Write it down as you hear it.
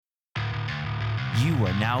You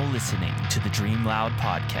are now listening to the Dream Loud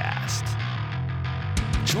podcast.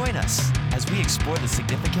 Join us as we explore the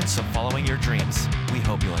significance of following your dreams. We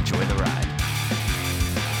hope you'll enjoy the ride.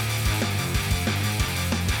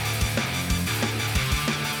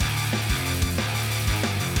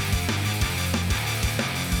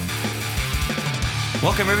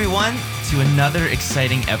 Welcome, everyone, to another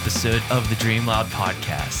exciting episode of the Dream Loud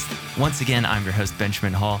podcast. Once again, I'm your host,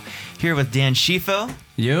 Benjamin Hall, here with Dan Schifo.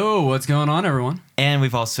 Yo, what's going on, everyone? And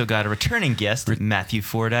we've also got a returning guest, Matthew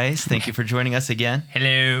Fordyce. Thank you for joining us again.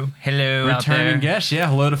 Hello out Returning there. guest, yeah.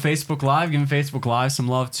 Hello to Facebook Live. Giving Facebook Live some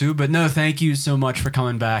love too. But no, thank you so much for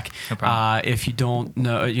coming back. No problem. If you don't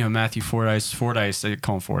know, Matthew Fordyce. I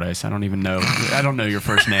call him Fordyce. I don't even know. I don't know your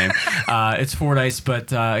first name. It's Fordyce,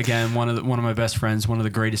 but again, one of my best friends, one of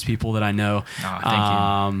the greatest people that I know. Oh,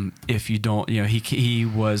 thank you. If you don't, he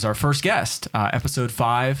was our first guest, episode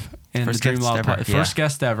 5. In First the Dream guest Loud ever, first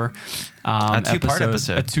guest ever. A two-part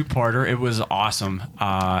episode. A two-parter. It was awesome.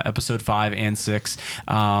 Episode 5 and 6.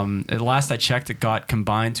 At last I checked, it got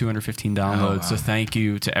combined 215 downloads. Oh, wow. So thank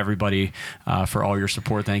you to everybody for all your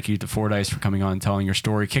support. Thank you to Fordyce for coming on and telling your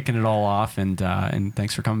story, kicking it all off, and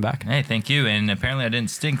thanks for coming back. Hey, thank you. And apparently I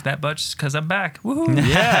didn't stink that much because I'm back. Woohoo!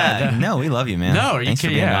 Yeah. No, we love you, man. No, you Thanks for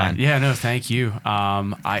can, being yeah, on. yeah. No, thank you.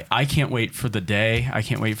 I can't wait for the day. I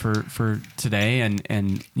can't wait for today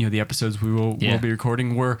and the episodes we will be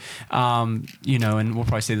recording. We're and we'll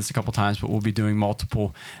probably say this a couple times, but we'll be doing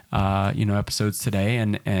multiple episodes today,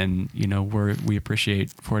 and we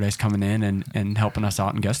appreciate Fordyce coming in and helping us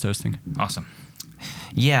out in guest hosting. Awesome.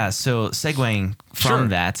 Yeah, so segueing from Sure.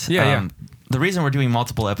 that, Yeah. the reason we're doing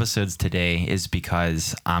multiple episodes today is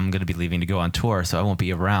because I'm going to be leaving to go on tour, so I won't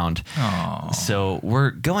be around. Oh. So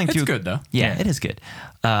we're going It's through... good, though. Yeah, Yeah. it is good.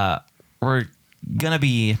 We're going to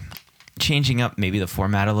be changing up maybe the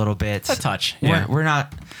format a little bit. A touch, yeah. We're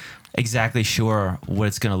not exactly sure what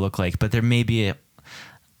it's going to look like, but there may be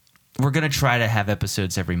we're going to try to have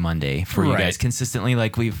episodes every Monday for you Right. guys consistently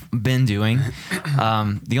like we've been doing.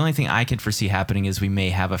 The only thing I can foresee happening is we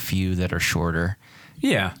may have a few that are shorter.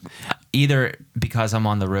 Yeah. Either because I'm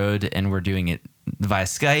on the road and we're doing it via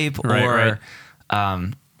Skype, Right, or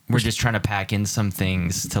we're just trying to pack in some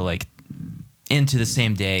things to like into the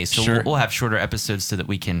same day. So Sure. we'll have shorter episodes so that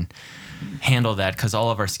we can handle that, because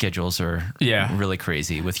all of our schedules are really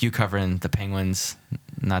crazy. With you covering the Penguins,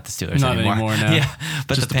 not the Steelers Not anymore, no. Yeah,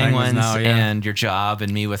 but Just the the Penguins Penguins now, yeah. and your job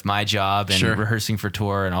and me with my job and Sure. rehearsing for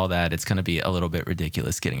tour and all that, it's going to be a little bit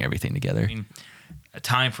ridiculous getting everything together. I mean, a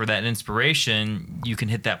time for that inspiration, you can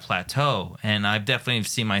hit that plateau. And I've definitely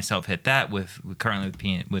seen myself hit that with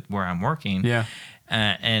where I'm working. Yeah.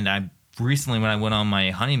 And I recently, when I went on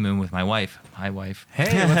my honeymoon with my wife, hi wife.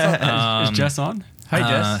 Hey, what's up? Is Jess on? Hi,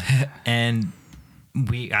 Jess. And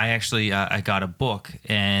I got a book,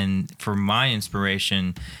 and for my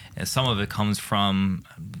inspiration, some of it comes from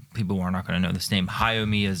people who are not going to know this name, Hayao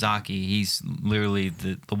Miyazaki. He's literally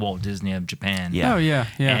the Walt Disney of Japan. Yeah. Oh, yeah.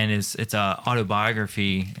 And it's a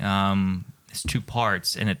autobiography. It's 2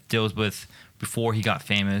 parts, and it deals with before he got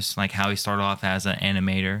famous, like how he started off as an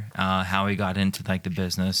animator, how he got into like the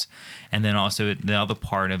business, and then also the other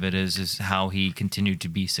part of it is how he continued to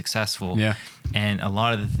be successful. Yeah. And a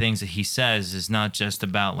lot of the things that he says is not just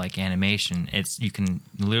about like animation. You can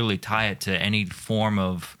literally tie it to any form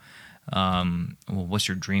of what's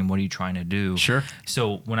your dream? What are you trying to do? Sure.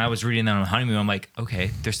 So when I was reading that on honeymoon, I'm like,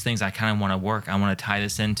 okay, there's things I kind of want to work. I want to tie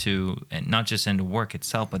this into, and not just into work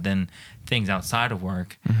itself, but then things outside of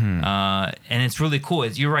work. And it's really cool.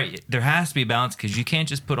 You're right. There has to be a balance, because you can't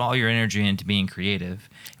just put all your energy into being creative,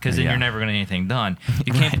 because then Yeah. you're never going to get anything done.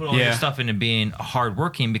 You can't put all Yeah. your stuff into being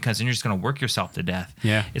hardworking, because then you're just going to work yourself to death.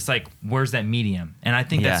 Yeah. It's like, where's that medium? And I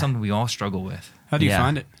think Yeah. that's something we all struggle with. How do you Yeah.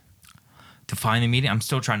 find it? To find the medium, I'm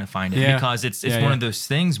still trying to find it, Yeah. because it's Yeah, one yeah. of those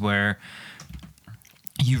things where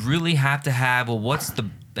you really have to have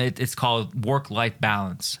it's called work-life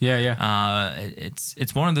balance. Yeah.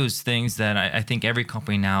 It's one of those things that I think every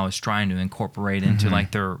company now is trying to incorporate into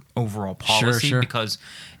like their overall policy. Sure. Because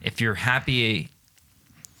if you're happy,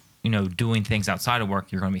 doing things outside of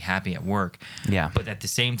work, you're going to be happy at work. Yeah. But at the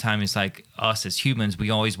same time, it's like us as humans, we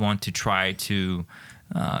always want to try to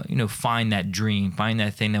find that dream, find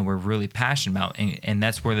that thing that we're really passionate about, and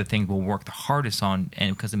that's where the thing we'll work the hardest on,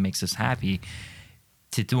 and because it makes us happy.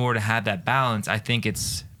 In order to have that balance, I think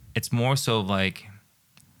it's more so like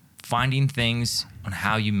finding things on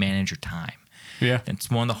how you manage your time. Yeah. It's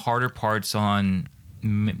one of the harder parts on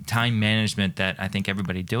time management that I think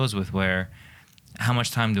everybody deals with, where how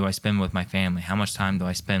much time do I spend with my family? How much time do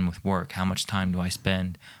I spend with work? How much time do I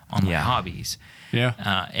spend on my hobbies?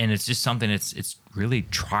 Yeah. And it's just something it's really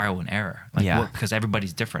trial and error. Because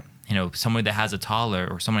everybody's different. Somebody that has a toddler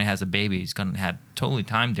or somebody that has a baby is going to have totally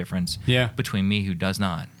time difference between me who does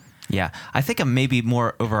not. Yeah. I think a maybe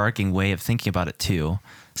more overarching way of thinking about it too,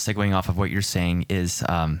 segueing off of what you're saying, is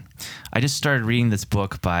I just started reading this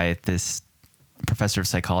book by this professor of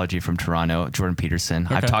psychology from Toronto, Jordan Peterson.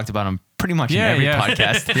 Okay. I've talked about him pretty much in every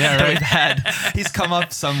podcast that we've had. He's come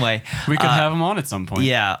up some way. We could have him on at some point.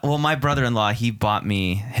 Yeah. Well, my brother-in-law, he bought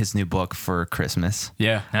me his new book for Christmas.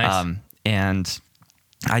 Yeah. Nice. And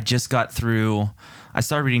I just got through, I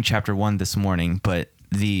started reading chapter 1 this morning, but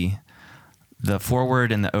the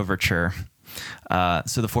foreword and the overture.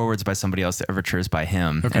 So the foreword's by somebody else, the overture is by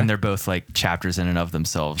him. Okay. And they're both like chapters in and of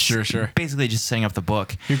themselves. Sure. Basically just setting up the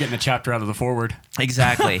book. You're getting a chapter out of the foreword.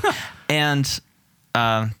 Exactly. And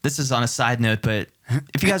this is on a side note, but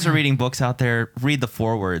if you guys are reading books out there, read the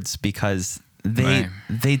forewords, because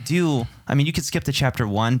they do. I mean, you could skip to chapter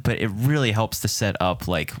 1, but it really helps to set up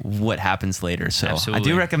like what happens later. So Absolutely.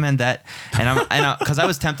 I do recommend that. And because I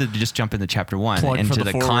was tempted to just jump into chapter 1 Plug into for the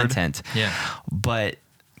the forward. content. Yeah. But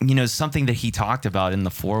something that he talked about in the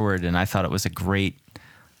foreword, and I thought it was a great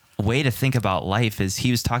way to think about life, is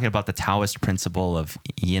he was talking about the Taoist principle of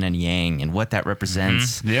yin and yang and what that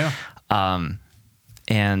represents. Yeah.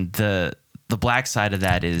 And the black side of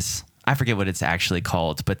that is, I forget what it's actually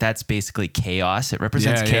called, but that's basically chaos. It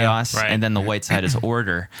represents chaos. Right. And then the white side is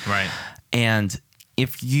order. Right. And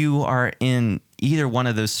if you are in either one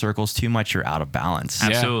of those circles too much, you're out of balance.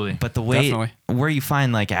 Absolutely. But the way Definitely. where you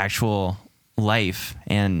find like actual life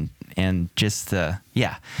and just the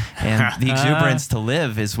exuberance to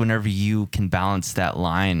live is whenever you can balance that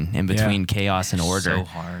line in between chaos and order. So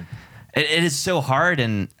hard. It is so hard,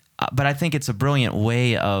 but I think it's a brilliant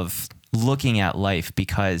way of looking at life,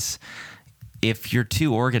 because if you're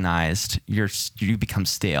too organized, you become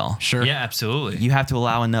stale. Sure. Yeah, absolutely. You have to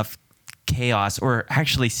allow enough chaos, or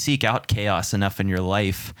actually seek out chaos enough in your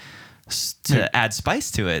life to add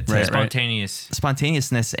spice to it. Right.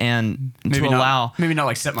 Spontaneousness, and Maybe to allow. maybe not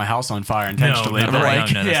like set my house on fire intentionally, No, but no,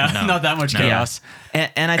 like, no, that's- no. not that much No. chaos.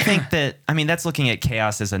 And I think that, that's looking at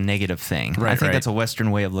chaos as a negative thing. Right, I think right. that's a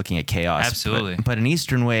Western way of looking at chaos. Absolutely. But an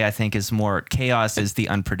Eastern way, I think, is more chaos is the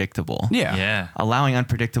unpredictable. Yeah. Yeah. Allowing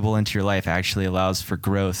unpredictable into your life actually allows for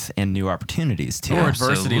growth and new opportunities too. Or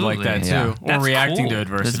adversity like that too. Absolutely. Or That's reacting cool. to It's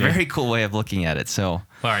adversity. a very cool way of looking at it. So All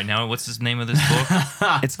right, now what's the name of this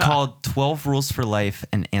book? it's called 12 Rules for Life,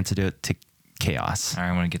 an Antidote to Chaos. All right,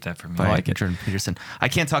 I want to get that from you. By Jordan Peterson. I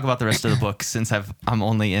can't talk about the rest of the book since I'm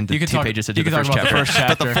only into You can 2 talk- pages you into the can first talk about chapter. the first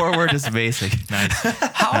But the chapter. foreword is basic. Nice.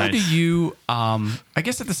 How Nice. do you, I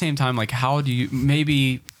guess at the same time, like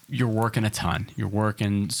maybe you're working a ton, you're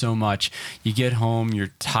working so much, you get home, you're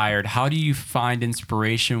tired. How do you find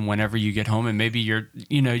inspiration whenever you get home? And maybe you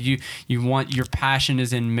want, your passion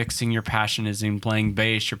is in mixing, your passion is in playing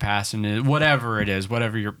bass, your passion is whatever it is,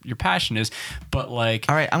 whatever your passion is. But like,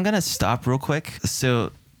 All right, I'm going to stop real quick.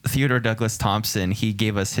 So Theodore Douglas Thompson, he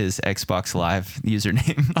gave us his Xbox Live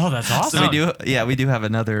username. oh, that's awesome. So we do have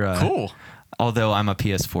another. Cool. Although I'm a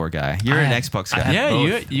PS4 guy. You're an Xbox guy. Yeah,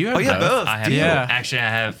 both. you have Oh, you have both. I have Yeah. Actually, I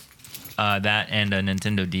have that and a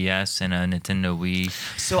Nintendo DS and a Nintendo Wii.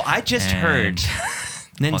 So I just And- heard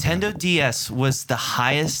Nintendo DS was the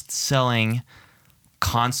highest selling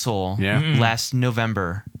console Yeah. last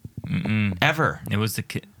November ever. It was the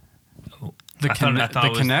The I thought Kinect? it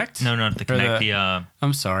was- Kinect? No, not the Or Kinect.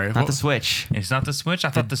 I'm sorry. Not the Switch. It's not the Switch.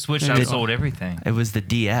 I thought the Switch the- outsold everything. It was the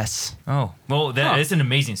DS. Oh, well, that is an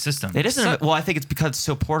amazing system. It isn't. Well, I think it's because it's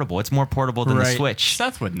so portable. It's more portable than the Switch.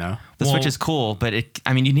 Seth would know. The Well- Switch is cool, but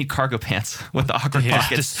you need cargo pants with the awkward Yeah.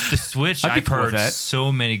 pockets. The Switch, I'd be I've cool with heard that.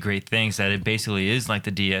 so many great things that it basically is like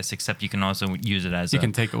the DS, except you can also use it as You a,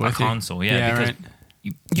 can take it a with you. console. Yeah, because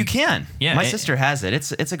right. You can. Yeah, My sister has it.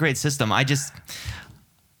 It's a great system.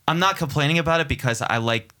 I'm not complaining about it because I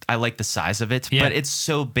like the size of it, Yeah. but it's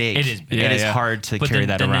so big. It is big. It is Yeah. hard to but carry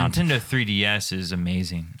the that around. Nintendo 3DS is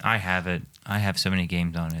amazing. I have it. I have so many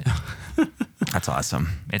games on it. That's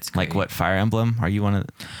awesome. It's like great. what, Fire Emblem? Are you one of?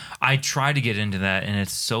 I try to get into that, and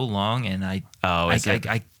it's so long, and I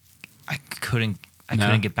couldn't. I No.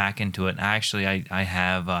 couldn't get back into it. Actually, I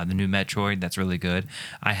have the new Metroid. That's really good.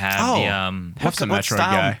 I have Have some what Metroid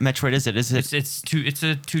style guy. Metroid is it? Is it? it's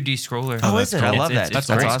a 2D scroller. Oh, is it? I It's- love it's- that. it's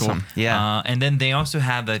That's great. awesome. Yeah. And then they also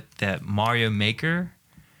have that Mario Maker,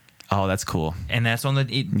 Oh, that's cool. and that's on the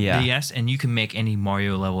Yeah. DS, and you can make any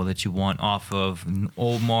Mario level that you want off of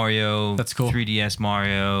old Mario, That's cool. 3DS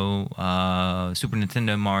Mario, Super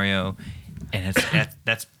Nintendo Mario, and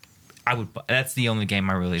that's the only game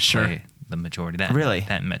I really Sure. play the majority. That Really?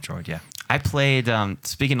 That Metroid, yeah. I played.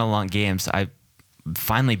 Speaking of long games, I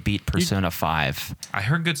finally beat Persona 5. I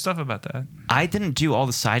heard good stuff about that. I didn't do all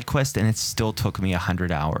the side quests, and it still took me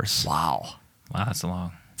 100 hours. Wow. Wow, that's a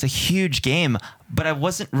long. It's a huge game, but I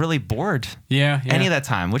wasn't really bored Yeah. any of that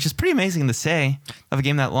time, which is pretty amazing to say of a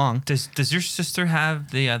game that long. Does your sister have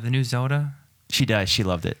the new Zelda? She does. She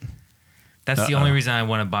loved it. That's the only reason I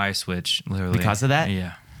want to buy a Switch. Literally Because of that?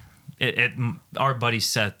 Yeah. Our buddy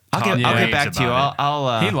Seth. I'll get back to you.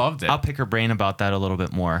 I'll He loved it. I'll pick her brain about that a little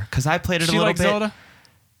bit more because I played it a She little like bit. Zelda?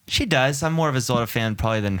 She does. I'm more of a Zelda fan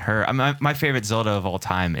probably than her. I mean, my favorite Zelda of all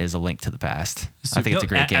time is A Link to the Past. I think it's a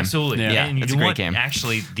great game. Absolutely. Yeah. And you It's know a great what? game.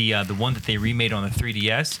 Actually, the one that they remade on the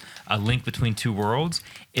 3DS, A Link Between Two Worlds,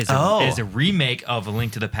 is Oh. a remake of A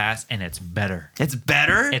Link to the Past, and it's better. It's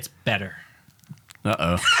better. It's better.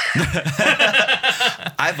 Uh-oh.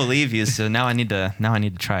 I believe you. So now I need to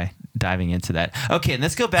try diving into that. Okay, and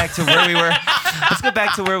let's go back to where we were. Let's go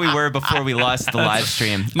back to where we were before we lost the live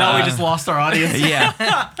stream. Now we just lost our audience. Yeah.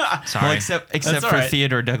 Sorry. Well, except That's all for right.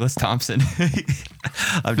 Theodore Douglas Thompson. I'm just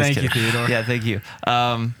Thank you, kidding. Theodore. Yeah, thank you.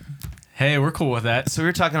 Hey, we're cool with that. So we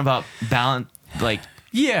were talking about balance, like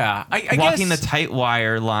Yeah. I walking guess, the tight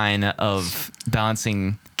wire line of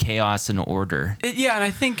balancing chaos and order. Yeah, and I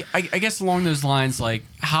think I guess along those lines, like,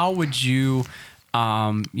 how would you,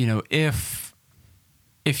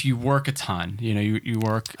 if you work a ton, you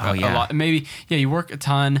work a lot, maybe you work a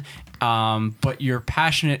ton, but you're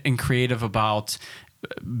passionate and creative about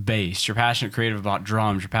bass, you're passionate, creative about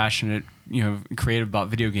drums, you're passionate, creative about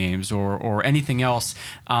video games or anything else,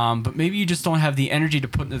 but maybe you just don't have the energy to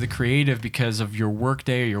put into the creative because of your work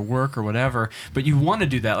day or your work or whatever, but you want to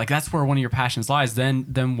do that, like that's where one of your passions lies.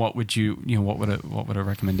 Then what would what would a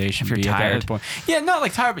recommendation If you're be at tired. that point? Yeah, not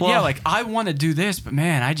like tired, but Well- like I want to do this, but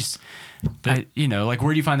man, like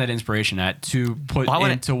where do you find that inspiration at to put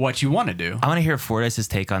into what you want to do? I want to hear Fordyce's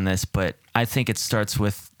take on this, but I think it starts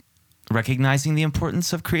with recognizing the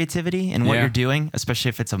importance of creativity and what Yeah. you're doing, especially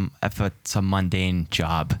if it's a mundane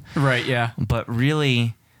job. Right, yeah. But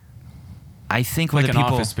really, I think Like whether an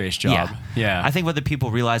people office-based job. Yeah. I think whether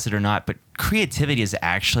people realize it or not, but creativity is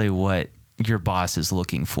actually what your boss is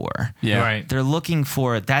looking for. Yeah. Right. They're looking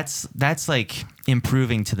for that's like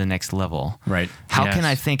improving to the next level. Right. How Yes. can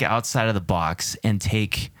I think outside of the box and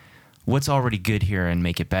take what's already good here and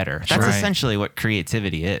make it better? That's Right. essentially what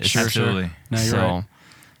creativity is. Sure, Absolutely. sure. No, you're So right.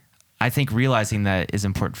 I think realizing that is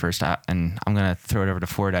important first, and I'm going to throw it over to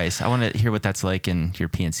Fordyce. I want to hear what that's like in your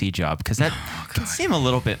PNC job, because that can seem a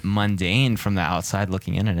little bit mundane from the outside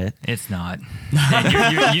looking in at it. It's not.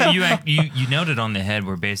 You nailed it on the head.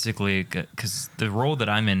 Where basically, because the role that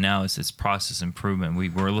I'm in now is this process improvement.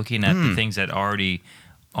 We're looking at the things that already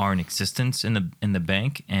are in existence in the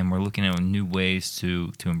bank, and we're looking at new ways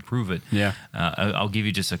to improve it. Yeah. I'll give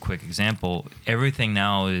you just a quick example. Everything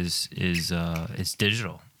now is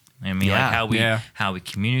digital. I mean, Yeah. like how we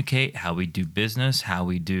communicate, how we do business, how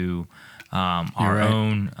we do our right.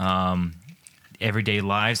 own everyday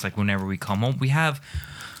lives. Like whenever we come home, we have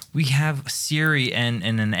Siri and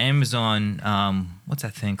an Amazon. What's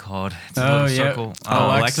that thing called? It's a little circle.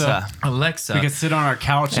 Alexa. Alexa. We can sit on our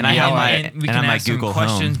couch And and I have yell my- at it. and we and can on my ask them Google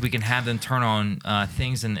questions. Home. We can have them turn on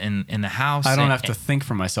things in the house. I don't And- have to think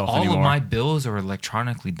for myself all anymore. of my bills are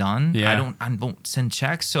electronically done. Yeah. I don't send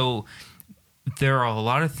checks. So there are a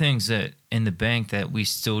lot of things that in the bank that we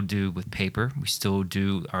still do with paper. We still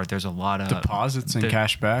do, or there's a lot of Deposits and there-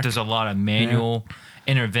 cash back. There's a lot of manual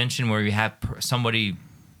intervention where you have somebody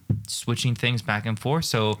switching things back and forth.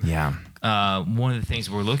 So Yeah. one of the things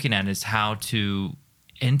we're looking at is how to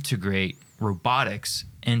integrate robotics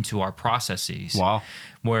into our processes. Wow.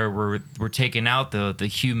 Where we're taking out the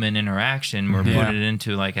human interaction, we're Yeah. putting it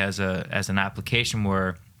into like as an application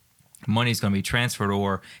where money's going to be transferred,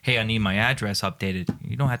 or hey, I need my address updated.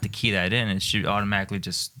 You don't have to key that in; it should automatically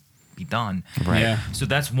just be done. Right. Yeah. So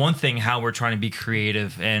that's one thing how we're trying to be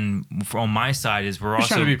creative, and on my side is we're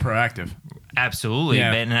Just also trying to be proactive. absolutely,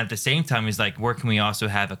 Yeah. and at the same time is like where can we also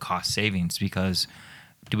have a cost savings, because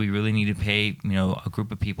do we really need to pay a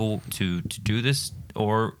group of people to do this,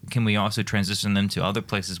 or can we also transition them to other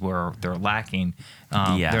places where they're lacking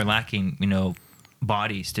they're lacking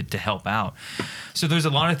bodies to help out. So there's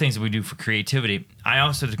a lot of things that we do for creativity. I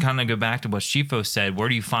also, to kind of go back to what Shifo said, where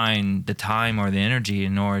do you find the time or the energy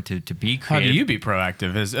in order to be creative? How do you be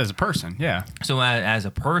proactive as a person? Yeah. So as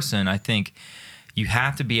a person, I think you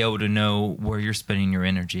have to be able to know where you're spending your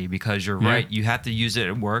energy, because you're right. You have to use it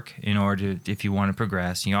at work in order to, if you want to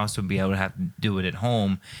progress. You also be able to have to do it at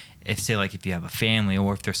home. If if you have a family,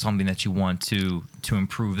 or if there's something that you want to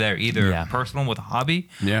improve there, either personal with a hobby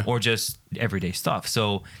Yeah. or just everyday stuff.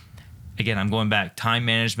 So again, I'm going back, time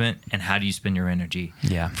management and how do you spend your energy.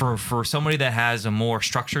 Yeah. For somebody that has a more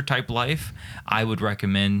structured type life, I would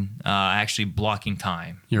recommend actually blocking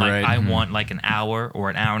time. You're like, right. I want like an hour or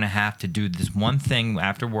an hour and a half to do this one thing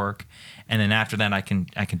after work, and then after that I can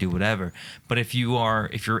do whatever. But if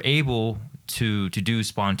you're able to do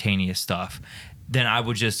spontaneous stuff, then I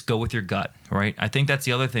would just go with your gut, right? I think that's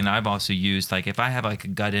the other thing that I've also used. Like if I have like a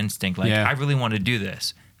gut instinct, like I really want to do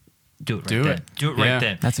this, do it right then. Do it right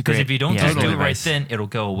then. That's a Because great- if you don't yeah, just do good it right advice. then, it'll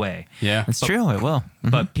go away. Yeah. It's true. It will.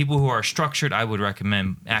 But people who are structured, I would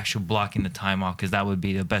recommend actually blocking the time off, because that would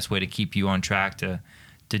be the best way to keep you on track to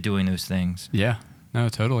doing those things. Yeah. No,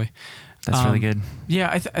 totally. That's really good. Yeah,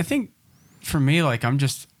 I think for me, like I'm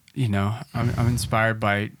just, I'm inspired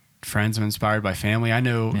by friends. I'm inspired by family. I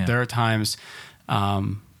know there are times,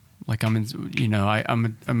 like I'm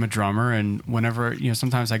a drummer, and whenever,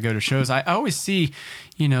 sometimes I go to shows, I always see,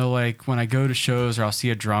 like when I go to shows or I'll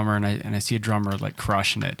see a drummer and I see a drummer like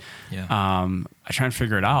crushing it. Yeah. I try and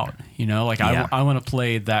figure it out, like I want to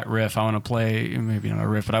play that riff. I want to play, maybe not a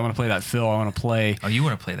riff, but I want to play that fill. I want to play. Oh, you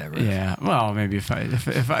want to play that riff? Yeah. Well, maybe if I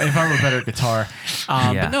were better at guitar.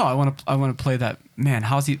 But no, I want to play that, man,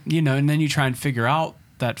 how's he, and then you try and figure out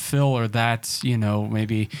that fill or that,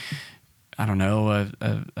 maybe, I don't know,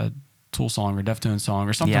 a Tool song or Deftones song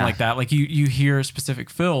or something like that. Like you hear specific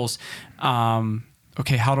fills.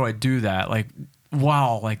 Okay, how do I do that? Like,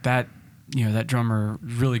 wow, like that, that drummer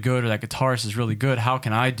is really good, or that guitarist is really good. How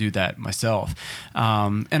can I do that myself?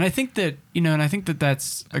 And I think that,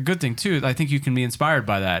 that's a good thing too. I think you can be inspired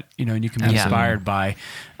by that, and you can be inspired by,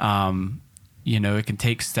 it can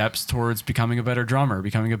take steps towards becoming a better drummer,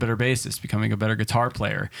 becoming a better bassist, becoming a better guitar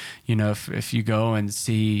player. If you go and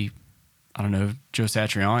see, I don't know, Joe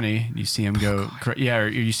Satriani, you see him go, or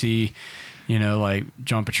you see, like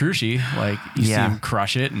John Petrucci, like you see him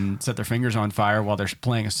crush it and set their fingers on fire while they're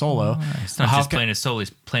playing a solo. It's not just playing a solo; he's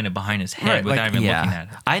playing it behind his head without even looking at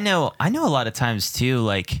it. I know a lot of times too,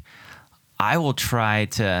 like I will try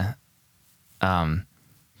to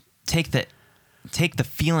take the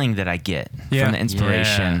feeling that I get from the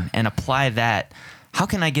inspiration and apply that. How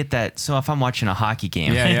can I get that? So if I'm watching a hockey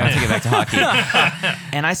game, I'll take it back to hockey,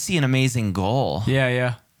 and I see an amazing goal.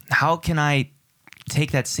 How can I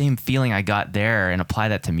take that same feeling I got there and apply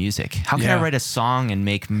that to music? How can I write a song and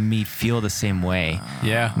make me feel the same way?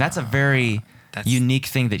 That's a very unique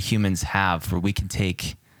thing that humans have, where we can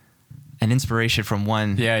take an inspiration from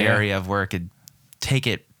one area of work and take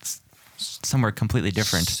it somewhere completely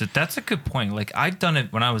different. So that's a good point. Like I've done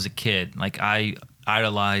it when I was a kid. Like I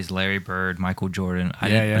idolized Larry Bird, Michael Jordan.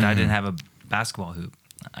 But I didn't have a basketball hoop.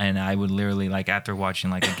 And I would literally, like, after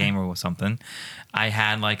watching like a game or something, I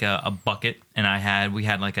had like a bucket, and we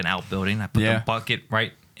had like an outbuilding. I put the bucket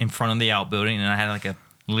right in front of the outbuilding, and I had like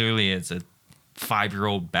it's a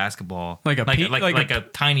 5-year-old basketball, like a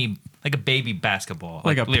tiny, like a baby basketball,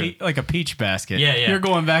 like a peach basket. Yeah. You're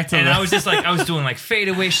going back to. And I was just like, I was doing like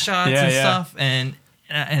fadeaway shots and stuff,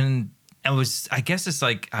 and I guess it's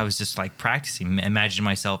like I was just like practicing, imagining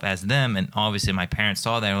myself as them, and obviously my parents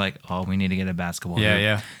saw that, they were like, "Oh, we need to get a basketball."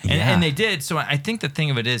 And they did. So I think the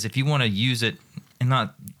thing of it is, if you want to use it and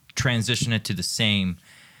not transition it to the same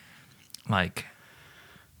like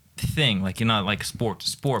thing, like you're not like sport to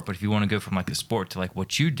sport, but if you want to go from like a sport to like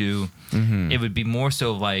what you do, it would be more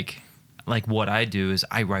so like what I do is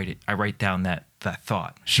I write down that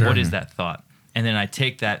thought. Sure. What is that thought? And then I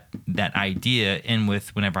take that idea in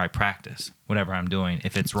with whenever I practice, whatever I'm doing.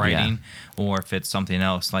 If it's writing or if it's something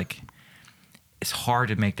else, like it's hard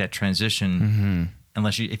to make that transition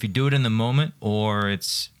unless if you do it in the moment, or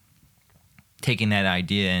it's taking that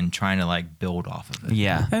idea and trying to like build off of it.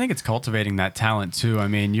 Yeah. I think it's cultivating that talent too. I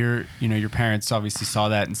mean, your parents obviously saw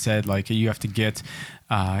that and said like, you have to get,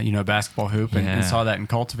 a basketball hoop and saw that and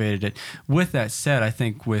cultivated it. With that said, I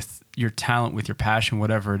think with your talent, with your passion,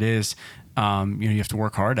 whatever it is, you have to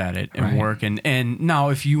work hard at it and work. And now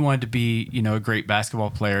if you wanted to be, a great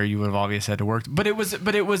basketball player, you would have obviously had to work, but it was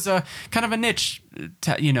a kind of a niche,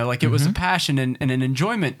 it was a passion and an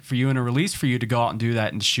enjoyment for you and a release for you to go out and do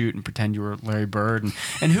that and shoot and pretend you were Larry Bird.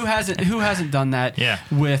 And who hasn't done that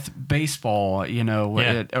with baseball,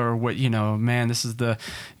 or what, man, this is the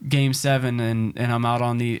game 7 and I'm out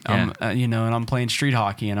on the, and I'm playing street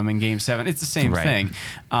hockey and I'm in game 7. It's the same thing.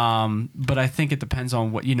 But I think it depends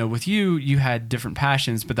on what, with you had different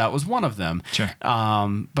passions, but that was one of them. Sure.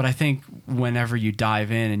 But I think whenever you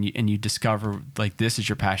dive in and you discover like this is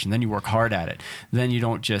your passion, then you work hard at it. Then you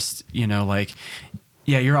don't just,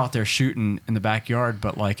 you're out there shooting in the backyard,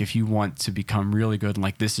 but like if you want to become really good and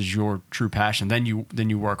like this is your true passion, then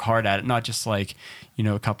you work hard at it, not just like,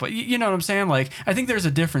 a couple, you know what I'm saying? Like I think there's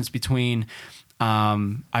a difference between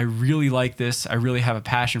I really like this. I really have a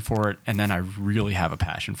passion for it, and then I really have a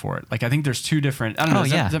passion for it. Like I think there's two different. I don't know.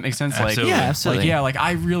 Does that make sense? Absolutely. Like absolutely. Like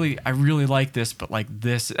I really like this, but like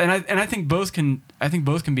this, and I think both can. I think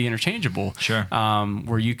both can be interchangeable. Sure.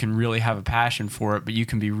 Where you can really have a passion for it, but you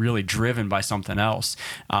can be really driven by something else.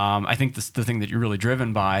 I think the thing that you're really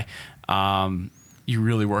driven by. You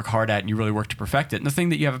really work hard at, and you really work to perfect it. And the thing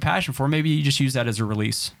that you have a passion for, maybe you just use that as a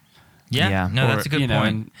release. Yeah. No, that's a good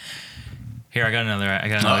point. Here, I got another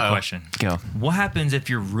question. Go. What happens if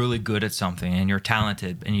you're really good at something and you're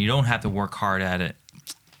talented and you don't have to work hard at it?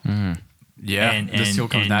 Yeah, the skill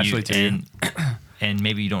comes naturally to you. And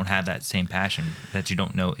maybe you don't have that same passion that you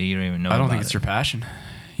don't even know. I don't about think it's it. your passion.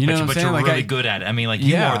 You know what I'm But saying? you're Like really good at it. I mean, like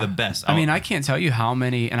you are the best. I mean, I can't tell you how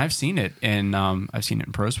many, and I've seen it in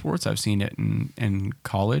pro sports. I've seen it in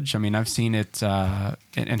college. I mean, I've seen it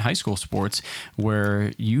in high school sports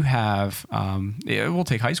where you have. We'll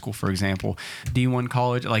take high school for example. D1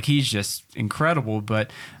 college, like he's just incredible, but.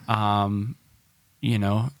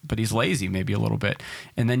 But he's lazy maybe a little bit.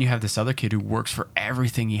 And then you have this other kid who works for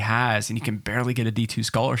everything he has and he can barely get a D2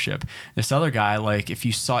 scholarship. This other guy, like if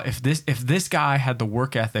this guy had the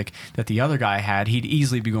work ethic that the other guy had, he'd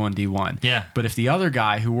easily be going D1. Yeah. But if the other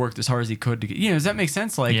guy who worked as hard as he could to get, does that make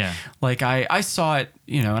sense? Like, like I saw it,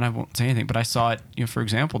 and I won't say anything, but I saw it, for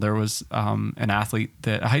example, there was a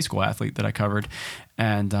high school athlete that I covered.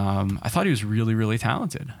 And I thought he was really, really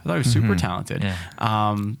talented. I thought he was super talented.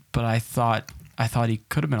 Yeah. But I thought he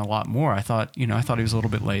could have been a lot more. I thought he was a little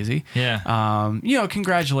bit lazy. Yeah.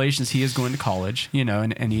 Congratulations. He is going to college,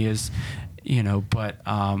 and he is, but,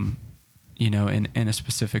 in a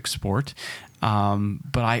specific sport.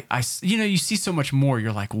 But you see so much more.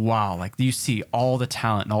 You're like, wow, like you see all the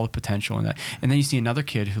talent and all the potential in that. And then you see another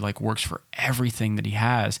kid who like works for everything that he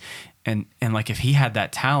has. And like, if he had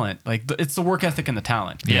that talent, like it's the work ethic and the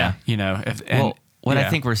talent. Yeah.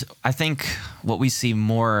 I think what we see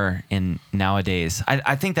more in nowadays,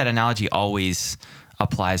 I think that analogy always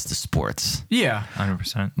applies to sports. Yeah.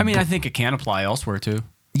 100%. I mean, I think it can apply elsewhere too.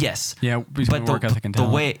 Yes. Yeah. But work ethic and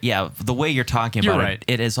talent. the way you're talking about right.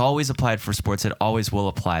 it is always applied for sports. It always will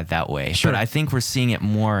apply that way. Sure. But I think we're seeing it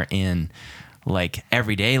more in like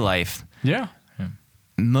everyday life. Yeah.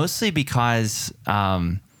 Mostly because,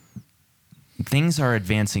 things are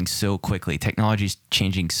advancing so quickly. Technology's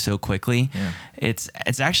changing so quickly. Yeah.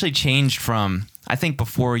 It's actually changed from, I think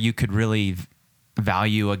before you could really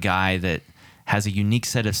value a guy that has a unique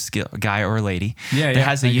set of skill, guy or lady, that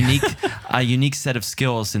has a unique set of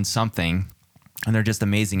skills in something, and they're just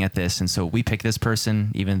amazing at this. And so we pick this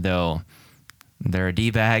person, even though they're a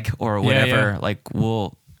D-bag or whatever. Like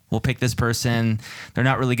we'll pick this person. They're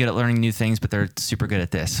not really good at learning new things, but they're super good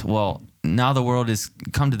at this. Well, now the world has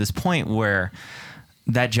come to this point where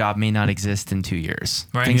that job may not exist in 2 years.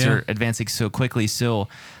 Right. Things are advancing so quickly. So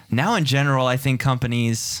now in general, I think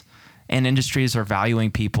companies and industries are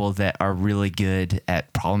valuing people that are really good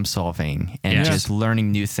at problem solving and just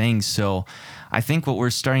learning new things. So I think what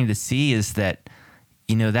we're starting to see is that,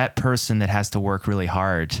 that person that has to work really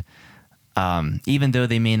hard, even though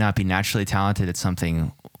they may not be naturally talented at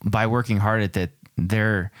something, by working hard at that,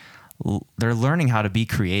 they're learning how to be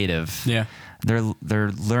creative. Yeah.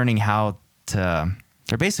 They're learning how to.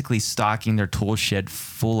 They're basically stocking their tool shed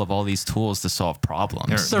full of all these tools to solve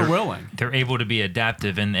problems. They're willing. They're able to be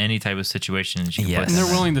adaptive in any type of situation that you can put And them they're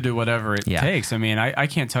in. willing to do whatever it takes. I mean, I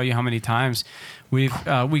can't tell you how many times we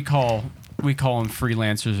call them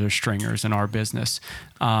freelancers or stringers in our business.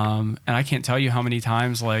 And I can't tell you how many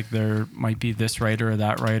times like there might be this writer or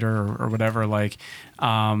that writer or whatever. Like,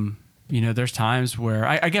 there's times where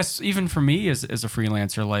I guess even for me as a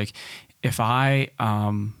freelancer, like if I,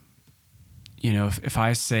 if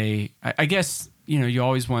I say, I guess, you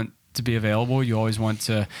always want to be available. You always want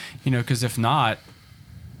to, because if not,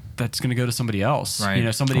 that's going to go to somebody else.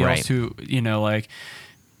 Right. Somebody else who, like,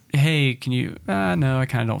 hey, can you, no, I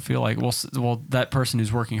kind of don't feel like, well, that person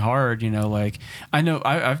who's working hard, like, I know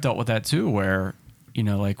I've dealt with that too, where,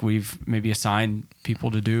 like we've maybe assigned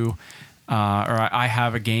people to do, or I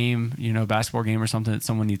have a game, basketball game or something that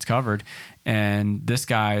someone needs covered. And this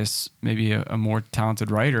guy's maybe a more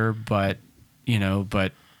talented writer, but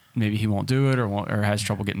maybe he won't do it or has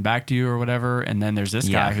trouble getting back to you or whatever. And then there's this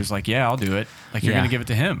guy who's like, yeah, I'll do it. Like you're going to give it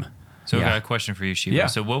to him. So I got a question for you, Shiva. Yeah.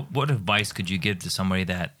 So what advice could you give to somebody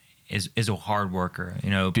that is a hard worker,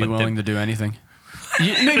 Be willing to do anything.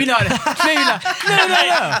 Maybe not. Maybe not.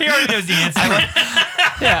 No. He already knows the answer.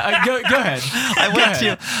 Go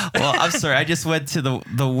ahead. Well, I'm sorry. I just went to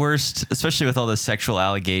the worst, especially with all the sexual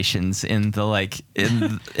allegations in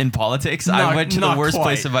in politics. I went to the worst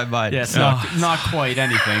place in my mind. Yes, not quite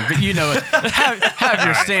anything, but have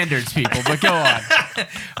your standards, people. But go on. All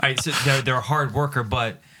right, so they're a hard worker,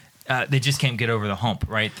 but they just can't get over the hump,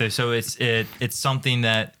 right? So it's something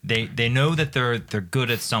that they know that they're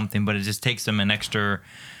good at something, but it just takes them an extra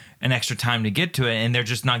time to get to it, and they're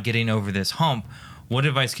just not getting over this hump. What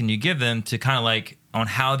advice can you give them to kind of like on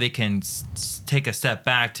how they can take a step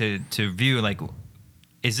back to view like,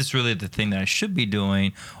 is this really the thing that I should be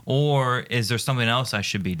doing, or is there something else I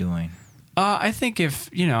should be doing? I think if,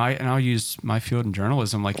 and I'll use my field in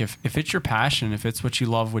journalism, like if it's your passion, if it's what you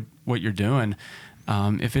love, what you're doing,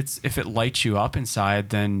 if it lights you up inside,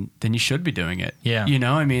 then you should be doing it. Yeah.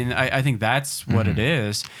 I mean, I think that's what it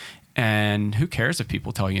is. And who cares if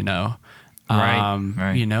people tell you no?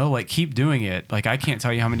 Right. Like keep doing it. Like I can't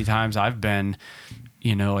tell you how many times I've been,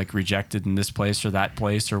 like rejected in this place or that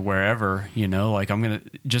place or wherever, like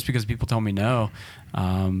just because people tell me no,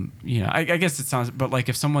 I guess it sounds, but like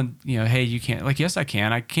if someone, hey, you can't, like, yes, I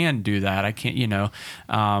can do that. I can't,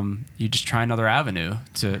 you just try another avenue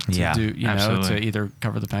to do, to either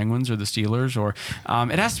cover the Penguins or the Steelers or,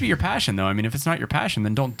 it has to be your passion though. I mean, if it's not your passion,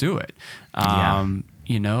 then don't do it.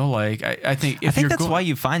 Like I think that's why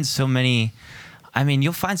you find so many,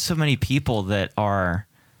 you'll find so many people that are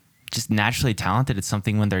just naturally talented at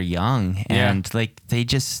something when they're young and like they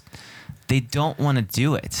don't want to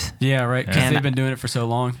do it. Yeah, right. Because they've been doing it for so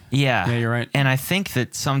long. Yeah. Yeah, you're right. And I think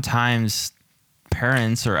that sometimes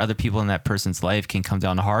parents or other people in that person's life can come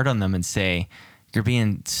down hard on them and say, you're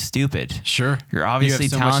being stupid. Sure. You're obviously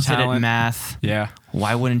talented at math. Yeah.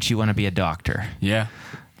 Why wouldn't you want to be a doctor? Yeah.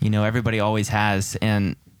 Everybody always has.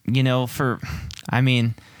 And,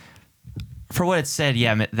 for what it said,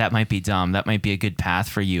 yeah, that might be dumb. That might be a good path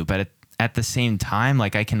for you. But at the same time,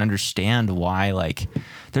 like, I can understand why, like,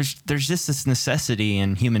 there's just this necessity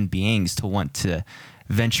in human beings to want to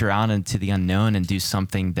venture out into the unknown and do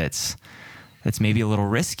something that's maybe a little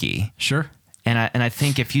risky. Sure. And I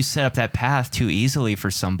think if you set up that path too easily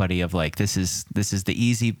for somebody of like, this is the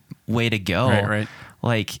easy way to go. Right.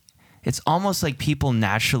 Like, it's almost like people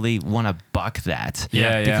naturally want to buck that.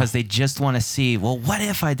 Yeah. Because they just want to see, well, what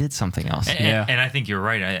if I did something else? And I think you're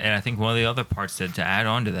right. And I think one of the other parts to add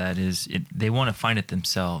on to that is they want to find it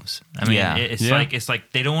themselves. I mean, it's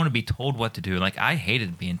like they don't want to be told what to do. Like, I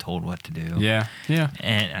hated being told what to do. Yeah.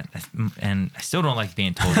 And I still don't like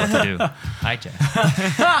being told what to do. Hi, Jeff.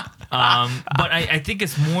 But I think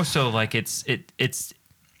it's more so like it's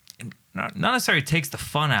not necessarily takes the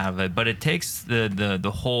fun out of it, but it takes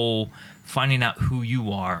the whole finding out who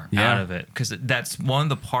you are out of it. Because that's one of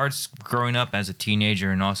the parts growing up as a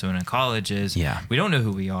teenager and also in college is we don't know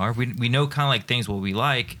who we are. We know kind of like things what we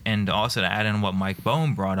like. And also to add in what Mike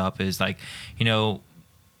Bowen brought up is like, we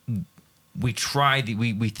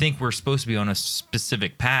think we're supposed to be on a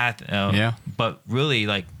specific path. But really,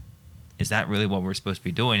 like, is that really what we're supposed to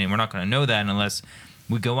be doing? And we're not going to know that unless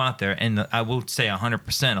we go out there. And I will say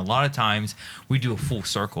 100%, a lot of times we do a full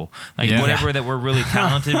circle. Like whatever that we're really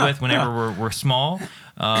talented with, whenever we're small,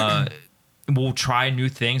 we'll try new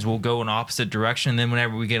things. We'll go in opposite direction. And then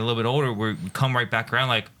whenever we get a little bit older, we come right back around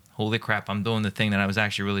like, holy crap, I'm doing the thing that I was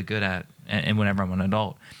actually really good at. And whenever I'm an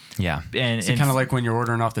adult. Yeah. And it's kind of like when you're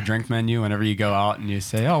ordering off the drink menu, whenever you go out and you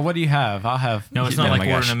say, oh, what do you have? I'll have. No, it's not like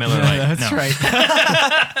ordering a Miller Lite. That's right.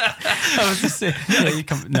 I was just saying,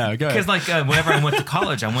 no, go ahead. Because like whenever I went to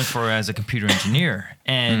college, I went as a computer engineer.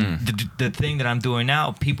 And the thing that I'm doing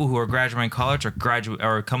now, people who are graduating college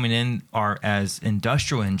are coming in are as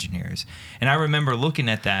industrial engineers. And I remember looking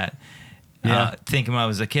at that. Thinking when I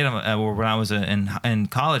was a kid or when I was in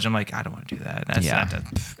college, I'm like, I don't want to do that. That's not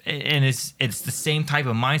and it's the same type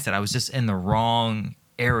of mindset. I was just in the wrong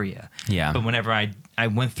area. Yeah. But whenever I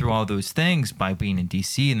went through all those things by being in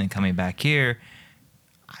DC and then coming back here,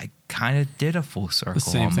 I kind of did a full circle. The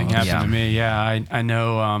same almost. thing happened to me. Yeah, I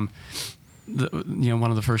know. One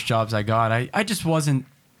of the first jobs I got, I just wasn't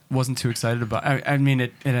too excited about. I mean,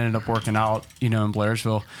 it ended up working out, in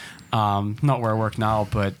Blairsville, not where I work now,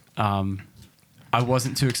 but. I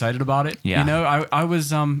wasn't too excited about it. Yeah. I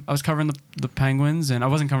was covering the Penguins, and I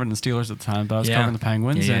wasn't covering the Steelers at the time, but I was covering the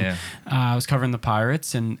Penguins, and I was covering the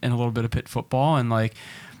Pirates and a little bit of Pitt football, and like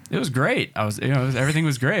it was great. Everything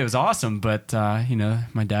was great. It was awesome. But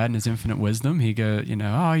my dad in his infinite wisdom, he go,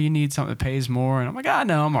 oh, you need something that pays more, and I'm like,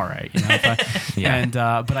 no, I'm all right. And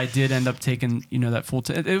but I did end up taking that full.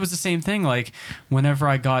 It was the same thing. Like whenever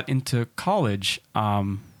I got into college,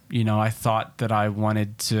 I thought that I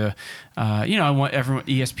wanted to,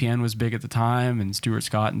 ESPN was big at the time, and Stuart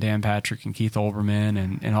Scott and Dan Patrick and Keith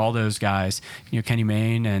Olbermann and all those guys, Kenny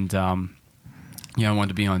Mayne, and, I wanted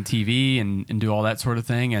to be on TV and do all that sort of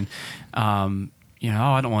thing. And, I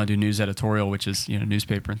don't want to do news editorial, which is,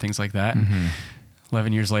 newspaper and things like that. Mm-hmm.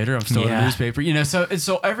 11 years later, I'm still in a newspaper,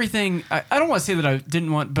 so everything, I don't want to say that I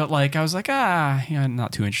didn't want, but like, I was like, I'm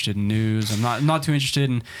not too interested in news. I'm not too interested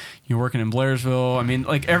in, working in Blairsville. I mean,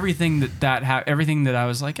 like everything everything that I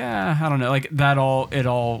was like, I don't know, like it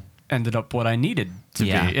all ended up what I needed to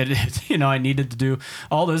be. I needed to do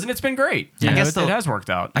all those, and it's been great. I guess it has worked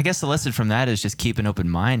out. I guess the lesson from that is just keep an open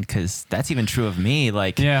mind, because that's even true of me.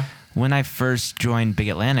 Like, when I first joined Big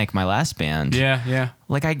Atlantic, my last band,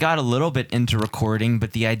 like I got a little bit into recording,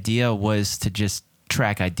 but the idea was to just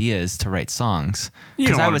track ideas to write songs. You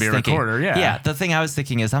don't I want was to be a recorder, Yeah, the thing I was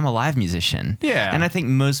thinking is I'm a live musician. Yeah. And I think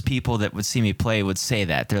most people that would see me play would say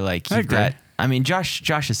that. They're like, Josh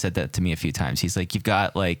has said that to me a few times. He's like, you've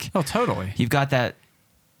got like... Oh, totally. You've got that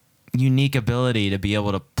unique ability to be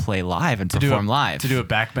able to play live and perform live. To do a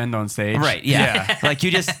backbend on stage. Right, yeah. Like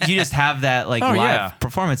you just have that like live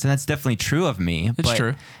performance, and that's definitely true of me. It's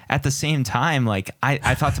true. At the same time, like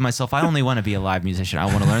I thought to myself, I only want to be a live musician. I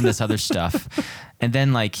want to learn this other stuff. And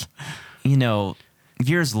then like,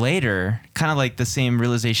 years later, kind of like the same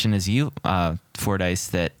realization as you, Fordyce,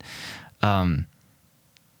 that I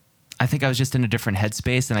think I was just in a different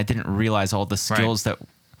headspace, and I didn't realize all the skills that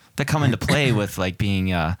come into play with like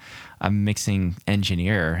being a mixing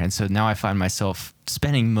engineer. And so now I find myself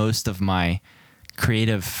spending most of my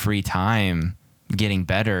creative free time getting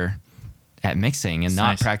better at mixing and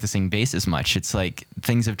not practicing bass as much. It's like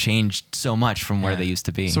things have changed so much from where they used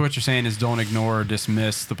to be. So what you're saying is don't ignore or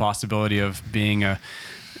dismiss the possibility of being a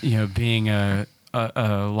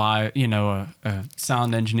live, a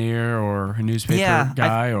sound engineer or a newspaper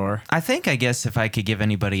guy. I guess if I could give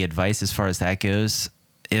anybody advice as far as that goes,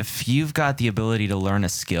 if you've got the ability to learn a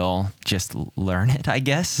skill, just learn it, I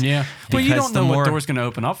guess. Yeah. Well, you don't know what door's going to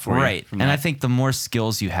open up for you. Right. And I think the more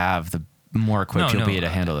skills you have, the more equipped you'll be to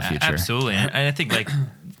handle the future. Absolutely. And I think like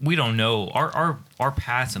we don't know. Our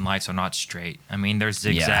paths in life are not straight. I mean, there's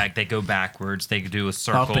zigzag. They go backwards. They do a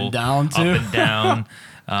circle. Up and down, too. Up and down.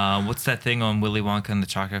 What's that thing on Willy Wonka and the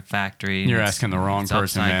Chocolate Factory? You're asking the wrong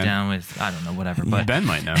person, upside man. down with, I don't know, whatever. But Ben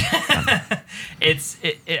might know. I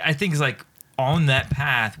think it's like on that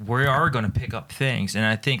path, we are going to pick up things. And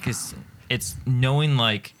I think it's knowing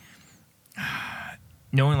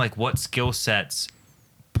what skill sets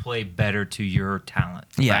play better to your talent.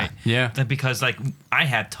 Yeah. Right? Yeah. Because like I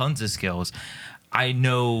have tons of skills. I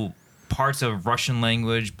know parts of Russian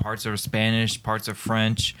language, parts of Spanish, parts of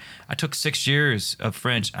French. I took 6 years of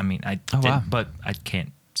French. I mean, I did, but I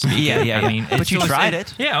can't speak it. Yeah. I mean, but you tried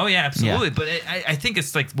it. Yeah. Oh yeah, absolutely. Yeah. But I think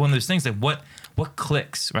it's like one of those things like what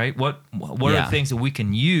clicks, right? What are the things that we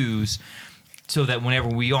can use so that whenever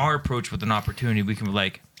we are approached with an opportunity, we can be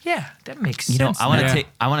like, yeah, that makes sense. I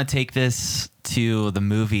want to take this to the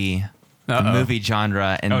movie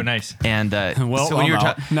genre. And, oh, nice. And so when you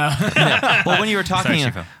were well, when you were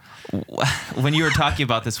talking, when you were talking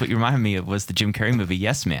about this, what you reminded me of was the Jim Carrey movie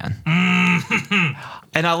Yes Man.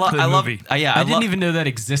 And I love, I didn't even know that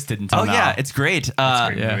existed until now. Oh yeah, it's great. It's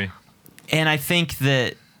a great movie. And I think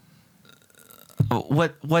that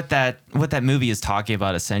what that movie is talking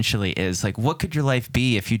about essentially is like, what could your life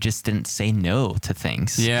be if you just didn't say no to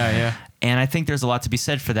things? Yeah. And I think there's a lot to be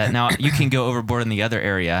said for that. Now you can go overboard in the other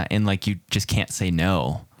area and like you just can't say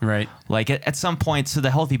no. Right. Like at some point, so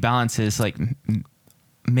the healthy balance is like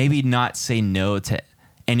maybe not say no to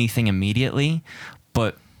anything immediately,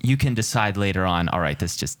 but you can decide later on, all right,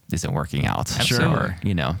 this just isn't working out. Sure.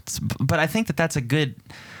 But I think that that's a good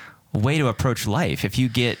way to approach life. If you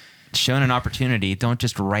get shown an opportunity, don't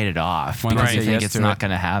just write it off because you think it's not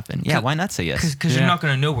going to happen. Yeah, why not say yes? Because you're not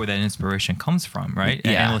going to know where that inspiration comes from, right?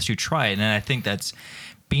 Yeah. Unless you try it. And I think that's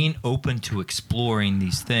being open to exploring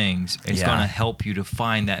these things is going to help you to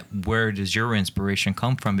find that where does your inspiration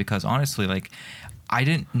come from? Because honestly, like I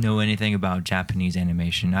didn't know anything about Japanese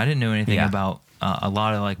animation. I didn't know anything about a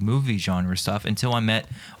lot of like movie genre stuff until I met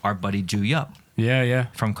our buddy Ju Yup. Yeah.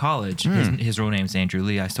 From college. His real name's Andrew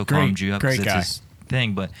Lee. I still call him Ju Yup because it's his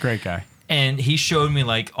thing. But great guy. And he showed me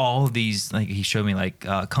like all of these, like he showed me like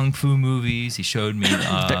kung fu movies. He showed me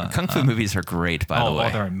kung fu movies are great, by the way.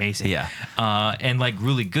 Oh, they're amazing. Yeah. And like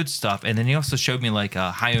really good stuff. And then he also showed me like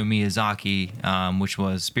Hayao Miyazaki, which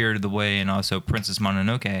was Spirited Away and also Princess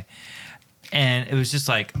Mononoke. And it was just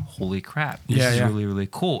like, holy crap, this Yeah, is yeah. really, really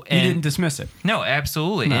cool. You And didn't dismiss it. no,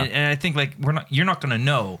 absolutely. No. And I think like you're not going to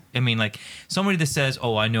know. I mean, like somebody that says,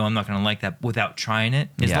 "Oh, I know I'm not going to like that," without trying it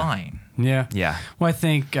is Yeah. lying. Yeah. Yeah. Well, I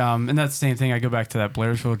think, and that's the same thing. I go back to that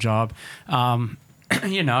Blairsville job.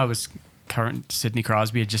 I was covering Sidney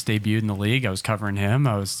Crosby had just debuted in the league. I was covering him.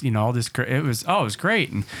 I was, all this. It was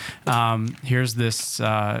great. And here's this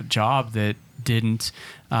job that didn't,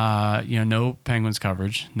 no Penguins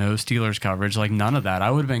coverage, no Steelers coverage, like none of that.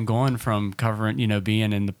 I would have been going from covering,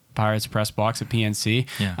 being in the Pirates press box at PNC.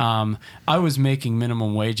 Yeah. I was making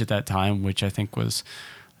minimum wage at that time, which I think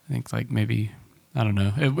like maybe, I don't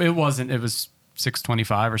know. It wasn't, it was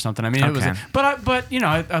 $6.25 or something. I mean, it was, Okay. but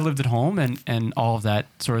I lived at home and all of that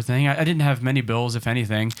sort of thing. I didn't have many bills, if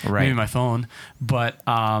anything, Right. maybe my phone, but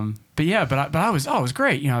I was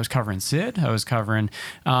great. I was covering Sid, I was covering,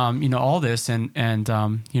 all this and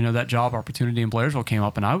that job opportunity in Blairsville came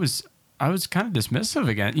up and I was kind of dismissive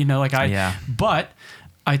again, Yeah. but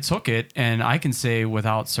I took it, and I can say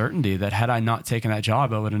without certainty that had I not taken that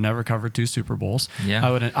job, I would have never covered 2 Super Bowls. Yeah.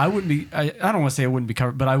 I wouldn't be. I don't want to say I wouldn't be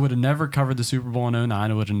covered, but I would have never covered the Super Bowl in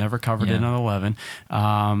 2009. I would have never covered it in 2011.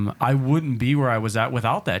 I wouldn't be where I was at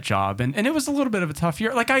without that job, and it was a little bit of a tough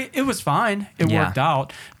year. It was fine. It Yeah. worked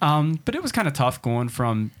out, but it was kind of tough going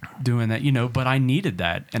from doing that, But I needed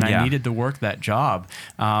that, and Yeah. I needed to work that job,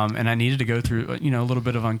 and I needed to go through, a little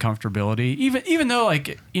bit of uncomfortability, even though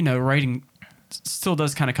writing still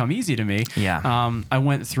does kind of come easy to me. Yeah. I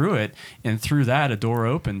went through it, and through that, a door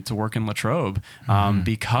opened to work in Latrobe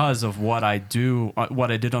because of what I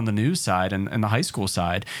did on the news side and the high school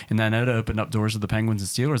side, and then it opened up doors to the Penguins and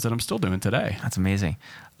Steelers that I'm still doing today. That's amazing.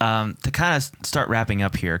 To kind of start wrapping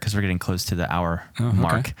up here, because we're getting close to the hour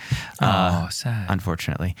mark. Sad.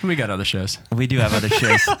 Unfortunately, We got other shows. we do have other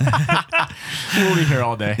shows. We'll be here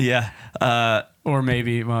all day. Yeah. Or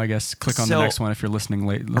maybe, well, I guess click on the So- next one if you're listening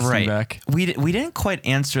back. We didn't quite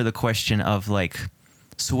answer the question of like,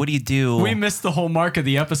 so what do you do? We missed the whole mark of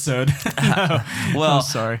the episode. Well, I'm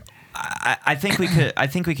sorry. I think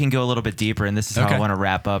we can go a little bit deeper, and this is how Okay. I want to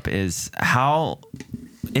wrap up. Is how,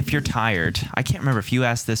 if you're tired, I can't remember if you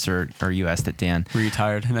asked this or you asked it, Dan. Were you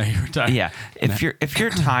tired? No, you were tired. Yeah. If you're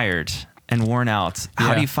tired and worn out, how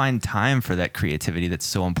Yeah. do you find time for that creativity that's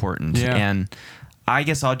so important? Yeah. And I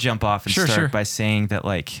guess I'll jump off and Sure, start sure. by saying that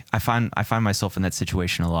like I find myself in that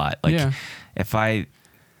situation a lot. Like Yeah. if I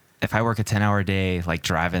work a 10-hour day, like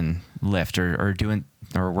driving Lyft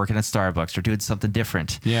or working at Starbucks or doing something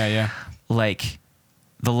different, Yeah. like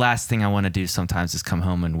the last thing I want to do sometimes is come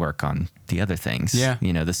home and work on the other things, Yeah.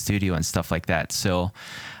 the studio and stuff like that. So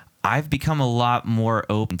I've become a lot more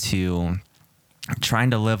open to trying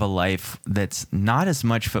to live a life that's not as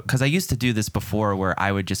much, because I used to do this before where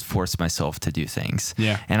I would just force myself to do things.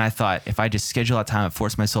 Yeah. And I thought if I just schedule out time and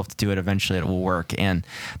force myself to do it, eventually it will work. And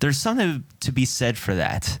there's something to be said for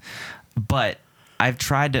that. But I've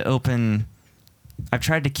tried to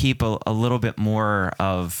keep a little bit more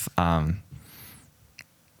of, I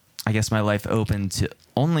guess, my life open to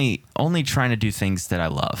only trying to do things that I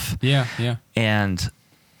love. Yeah. And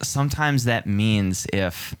sometimes that means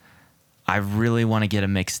if I really want to get a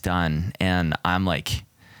mix done and I'm like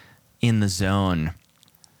in the zone,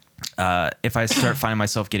 if I start finding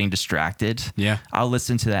myself getting distracted, Yeah. I'll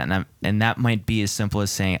listen to that, and that might be as simple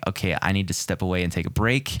as saying, okay, I need to step away and take a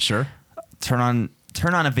break. Sure. Turn on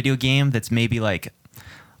a video game that's maybe like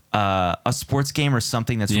a sports game or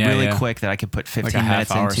something that's Yeah, really yeah. quick that I could put 15 Like a half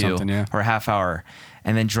minutes hour or into, something, yeah. or a half hour,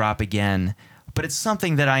 and then drop again. But it's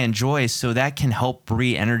something that I enjoy, so that can help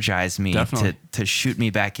re-energize me Definitely. to shoot me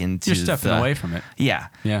back into. You're stepping away from it. Yeah.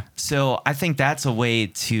 Yeah. So I think that's a way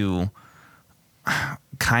to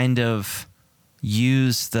kind of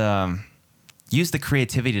use the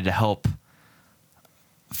creativity to help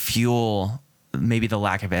fuel maybe the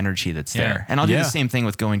lack of energy that's Yeah. there. And I'll do Yeah. the same thing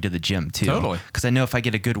with going to the gym too. Totally. Because I know if I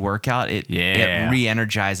get a good workout, it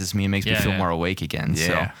re-energizes me and makes me Yeah, feel yeah. more awake again.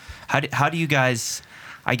 Yeah. So how do you guys,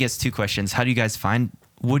 I guess 2 questions. How do you guys find,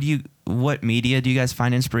 what media do you guys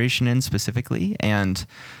find inspiration in specifically? And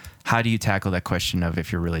how do you tackle that question of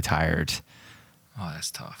if you're really tired? Oh,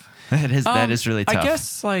 that's tough. That is really tough. I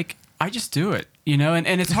guess I just do it,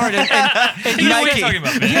 and it's hard. And You know what you're talking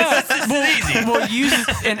about, man. Yeah, It's easy. well,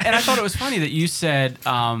 and I thought it was funny that you said,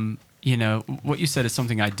 what you said is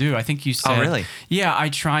something I do. I think you said, really? Yeah, I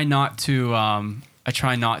try not to,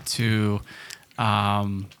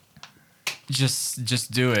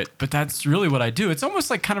 just do it. But that's really what I do. It's almost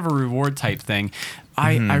like kind of a reward type thing.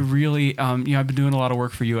 I really, I've been doing a lot of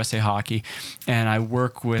work for USA Hockey, and I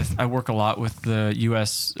work a lot with the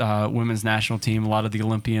U.S. Women's national team, a lot of the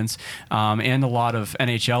Olympians, and a lot of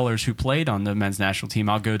NHLers who played on the men's national team.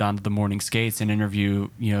 I'll go down to the morning skates and interview,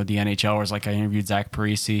 the NHLers. Like I interviewed Zach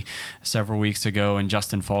Parisi several weeks ago, and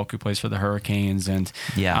Justin Falk, who plays for the Hurricanes, and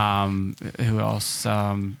who else?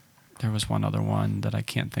 There was one other one that I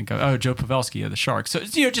can't think of. Oh, Joe Pavelski of the Sharks. So,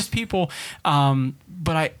 just people.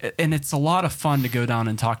 But it's a lot of fun to go down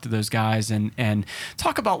and talk to those guys and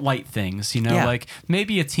talk about light things, like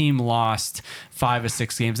maybe a team lost 5 or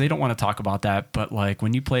 6 games. They don't want to talk about that. But like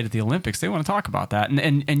when you played at the Olympics, they want to talk about that.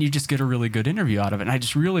 And you just get a really good interview out of it. And I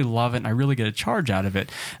just really love it. And I really get a charge out of it.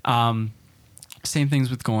 Same things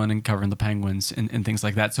with going and covering the Penguins and things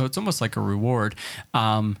like that. So it's almost like a reward.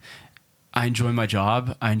 I enjoy my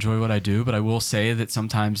job. I enjoy what I do, but I will say that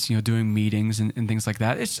sometimes, doing meetings and things like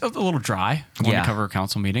that, it's a little dry when you cover a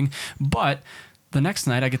council meeting. But the next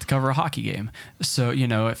night I get to cover a hockey game. So,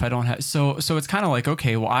 if I don't have, so it's kind of like,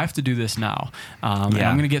 okay, well, I have to do this now. And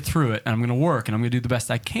I'm going to get through it, and I'm going to work, and I'm going to do the best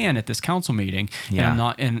I can at this council meeting. Yeah.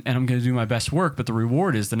 And I'm going to do my best work, but the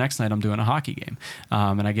reward is the next night I'm doing a hockey game.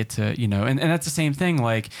 And I get to, and that's the same thing.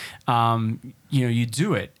 Like, you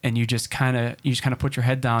do it and you just kind of put your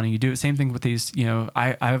head down and you do it. Same thing with these,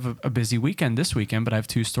 I have a busy weekend this weekend, but I have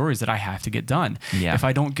 2 stories that I have to get done. Yeah. If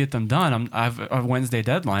I don't get them done, I have a Wednesday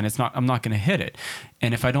deadline. I'm not going to hit it.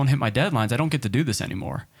 And if I don't hit my deadlines, I don't get to do this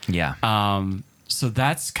anymore. Yeah. So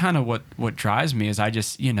that's kind of what drives me is I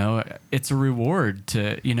just, it's a reward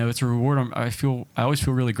to, it's a reward. I always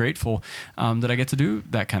feel really grateful that I get to do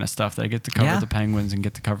that kind of stuff, that I get to cover the Penguins and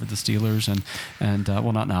get to cover the Steelers and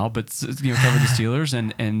well, not now, but, cover the Steelers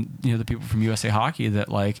and the people from USA Hockey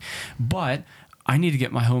but I need to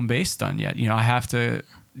get my home base done yet. I have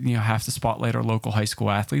to spotlight our local high school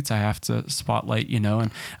athletes. I have to spotlight,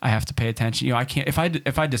 and I have to pay attention. I can't, if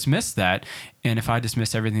I dismiss that, and if I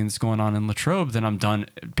dismiss everything that's going on in Latrobe, then I'm done,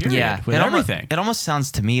 period, with everything. It almost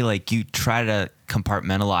sounds to me like you try to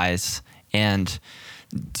compartmentalize and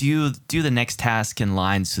do the next task in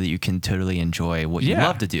line so that you can totally enjoy what you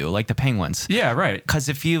love to do, like the Penguins. Yeah, right. Because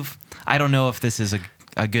I don't know if this is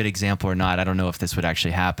a good example or not. I don't know if this would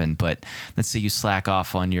actually happen, but let's say you slack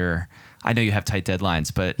off on your, I know you have tight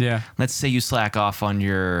deadlines, but let's say you slack off on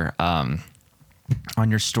your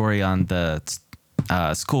story on the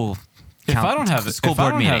school. If I don't have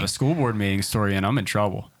meeting. a school board meeting story, and I'm in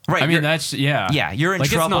trouble. Right. I mean, that's Yeah, you're in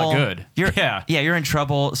trouble. It's not good. You're in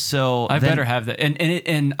trouble. So I better have that.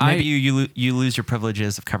 And maybe you lose your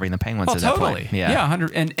privileges of covering the Penguins at that point. Yeah,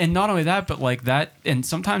 100. And not only that, but like that, and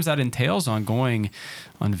sometimes that entails on going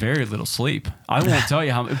on very little sleep. I won't tell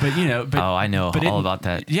you how, but I know all about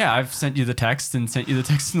that. Yeah, I've sent you the text in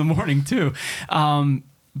the morning too.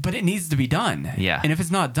 But it needs to be done. Yeah. And if it's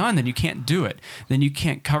not done, then you can't do it. Then you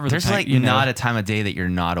can't cover There's not a time of day that you're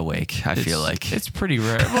not awake, I feel like. It's pretty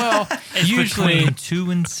rare. Well, usually between 2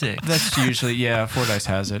 and 6. That's usually, Fordyce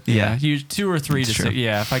has it. Yeah. 2 or 3 to 6.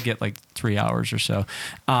 Yeah, if I get like 3 hours or so.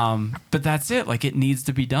 But that's it. Like it needs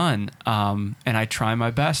to be done. And I try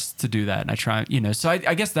my best to do that. And I try, so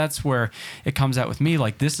I guess that's where it comes out with me.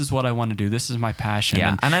 Like, this is what I want to do. This is my passion.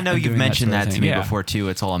 Yeah. And I know you've mentioned that to me before too.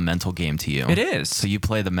 It's all a mental game to you. It is. So you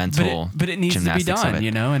play the mental, but it needs to be done,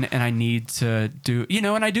 and I need to do,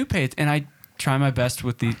 and I do pay it, and I try my best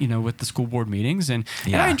with the, with the school board meetings, and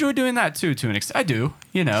I enjoy doing that too, to an extent. I do,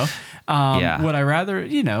 Would I rather,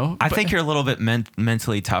 I think you're a little bit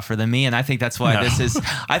mentally tougher than me, and I think that's why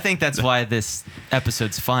why this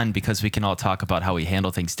episode's fun, because we can all talk about how we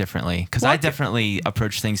handle things differently. Because I definitely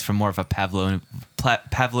approach things from more of a Pavlovian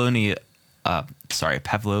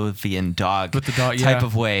dog, with the dog type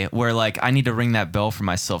of way, where like I need to ring that bell for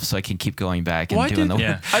myself so I can keep going back and doing the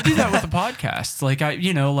work. I do that with the podcast. Like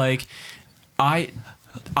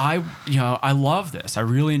I love this. I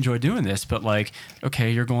really enjoy doing this, but like,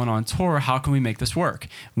 okay, you're going on tour. How can we make this work?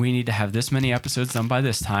 We need to have this many episodes done by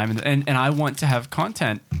this time. And I want to have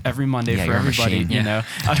content every Monday for everybody,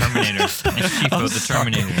 Terminator. Chico, the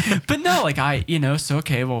Terminator. But no, like so,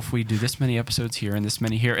 okay, well, if we do this many episodes here and this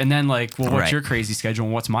many here, and then like, well, what's your crazy schedule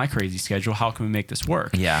and what's my crazy schedule? How can we make this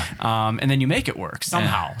work? Yeah. And then you make it work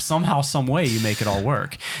somehow, some way you make it all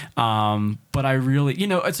work. But I really,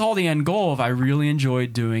 it's all the end goal of I really enjoy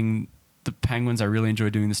doing the Penguins. I really enjoy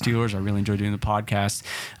doing the Steelers. I really enjoy doing the podcast.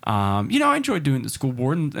 I enjoy doing the school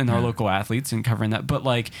board and our local athletes and covering that. But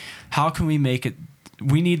like, how can we make it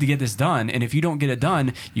we need to get this done. And if you don't get it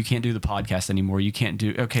done, you can't do the podcast anymore. You can't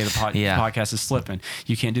do, the podcast is slipping.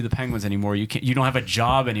 You can't do the Penguins anymore. You don't have a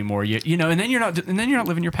job anymore. And then you're not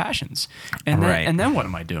living your passions. And then what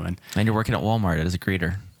am I doing? And you're working at Walmart as a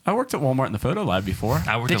greeter. I worked at Walmart in the photo lab before.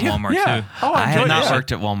 I worked at Walmart too. Oh, I have not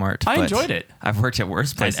worked at Walmart. I enjoyed it. I've worked at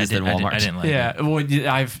worse places than Walmart. I didn't like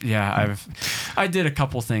it. I did a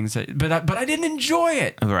couple things, but I didn't enjoy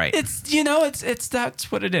it. Right. It's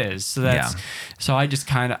that's what it is. So so I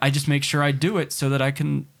just make sure I do it so that I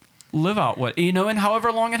can live out and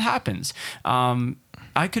however long it happens.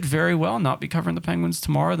 I could very well not be covering the Penguins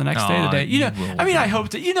tomorrow, the next day, the day. I hope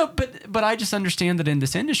that, but I just understand that in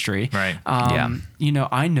this industry, right?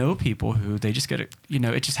 I know people who they just get it.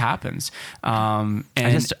 It just happens. And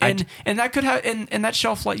that could have, and that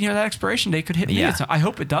shelf life, that expiration date could hit me. I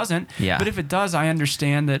hope it doesn't. Yeah. But if it does, I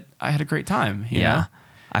understand that I had a great time. You know?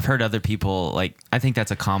 I've heard other people, I think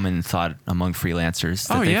that's a common thought among freelancers,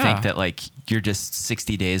 that they think that you're just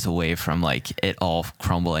 60 days away from it all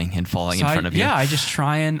crumbling and falling in front of you. Yeah, I just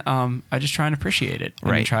try and appreciate it.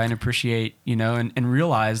 Right. And try and appreciate, and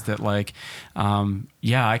realize that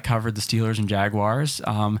I covered the Steelers and Jaguars.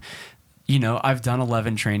 I've done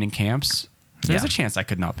 11 training camps. There's a chance I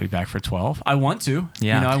could not be back for 12. I want to.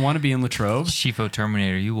 Yeah. I want to be in Latrobe. Shifo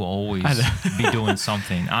Terminator, you will always be doing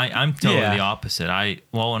something. I'm totally the opposite.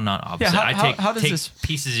 Not opposite. How does take this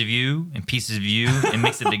pieces of you and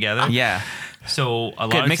mix it together. Yeah. So a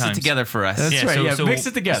lot of mix times, it together for us. That's right. So mix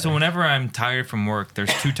it together. So whenever I'm tired from work,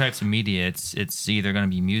 there's two types of media. It's either going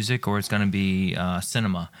to be music or it's going to be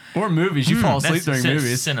cinema or movies. You fall asleep during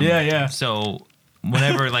movies. Cinema. Yeah. So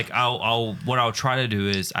whenever I'll try to do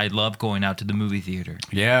is I love going out to the movie theater.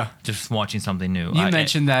 Yeah. Just watching something new. You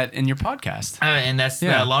mentioned that in your podcast. And that's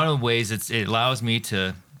a lot of ways it allows me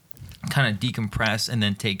to kind of decompress and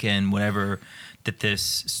then take in whatever that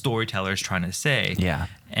this storyteller is trying to say. Yeah.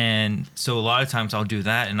 And so a lot of times I'll do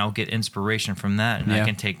that and I'll get inspiration from that and I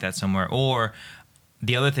can take that somewhere. Or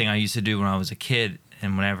the other thing I used to do when I was a kid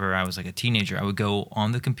and whenever I was a teenager, I would go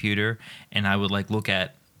on the computer and I would look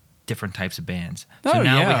at different types of bands. So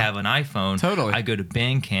now we have an iPhone. Totally. I go to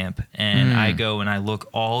Bandcamp and I go and I look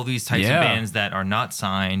all these types of bands that are not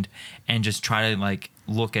signed and just try to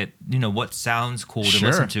look at what sounds cool to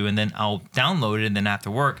listen to, and then I'll download it, and then after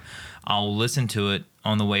work I'll listen to it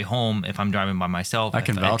on the way home if I'm driving by myself. I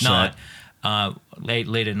can vouch if not,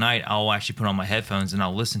 late at night I'll actually put on my headphones and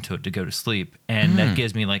I'll listen to it to go to sleep, and that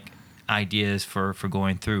gives me ideas for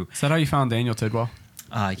going through. Is that how you found Daniel Tidwell?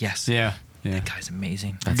 Yes. Yeah. That guy's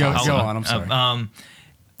amazing. Go on. I'm sorry.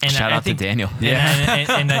 And Shout out to Daniel.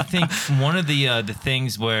 And I think one of the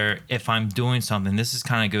things where if I'm doing something, this is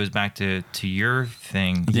kind of goes back to your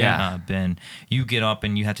thing, Ben. You get up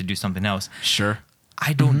and you have to do something else. Sure.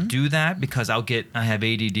 I don't do that because I have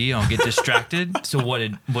ADD. I'll get distracted. So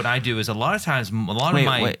what I do is a lot of times,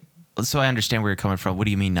 Wait. So I understand where you're coming from. What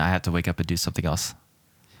do you mean I have to wake up and do something else?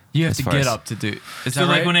 You have to get up to do. Is so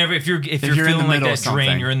that right? whenever if you're feeling like that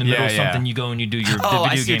drain, you're in the middle of something. You go and you do your the video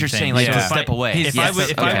I see game what you're thing. saying. Just step away. If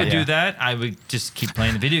I would do that, I would just keep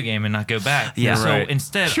playing the video game and not go back. Yeah. So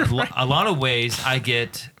instead, a lot of ways I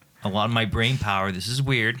get a lot of my brain power. This is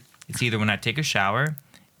weird. It's either when I take a shower,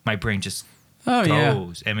 my brain just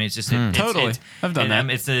goes. I mean, it's just totally. I've done that.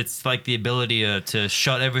 It's like the ability to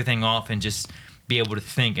shut everything off and just be able to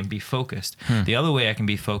think and be focused. The other way I can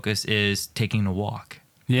be focused is taking a walk.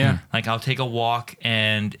 Yeah. I'll take a walk,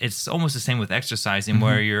 and it's almost the same with exercising,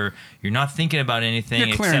 where you're not thinking about anything.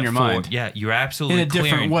 You're clearing your mind. Yeah, you're absolutely in a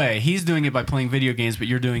different way. He's doing it by playing video games, but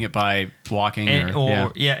you're doing it by walking. And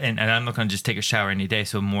I'm not going to just take a shower any day.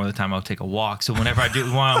 So more of the time I'll take a walk. So whenever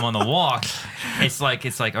while I'm on the walk, it's like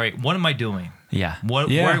all right, what am I doing? Yeah. Where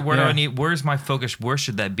do I need? Where's my focus? Where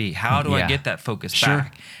should that be? How do I get that focus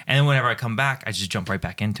back? And then whenever I come back, I just jump right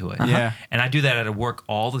back into it. Yeah. And I do that at work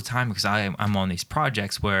all the time because I'm on these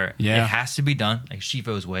projects where it has to be done, like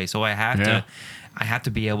Shifo's way. So I have to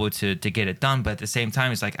be able to get it done. But at the same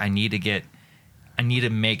time, it's like I need to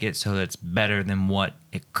make it so that it's better than what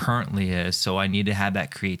it currently is. So I need to have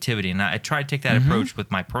that creativity. And I try to take that approach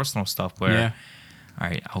with my personal stuff where. All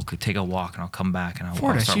right, I'll take a walk and I'll come back and I'll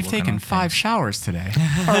Fortis, you've taken 5 showers today.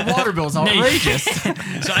 Our water bill's outrageous.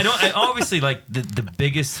 So I obviously the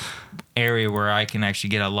biggest area where I can actually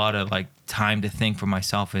get a lot of time to think for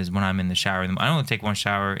myself is when I'm in the shower. I only take one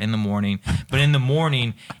shower in the morning, but in the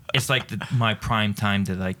morning it's my prime time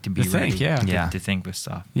to be ready to think with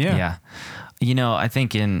stuff. Yeah. I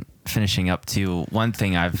think in finishing up too, one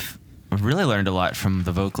thing I've really learned a lot from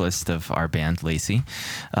the vocalist of our band, Lacey.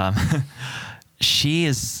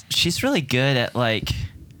 She's really good at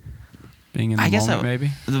Being in the moment,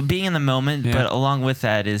 maybe? Being in the moment, Yeah. but along with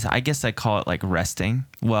that is, I guess I call it like resting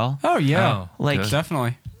well. Oh, yeah. Like,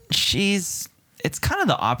 Definitely. It's kind of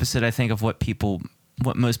the opposite, I think, of what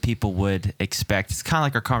most people would expect. It's kind of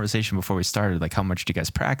like our conversation before we started, like, how much do you guys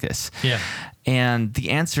practice? Yeah. And the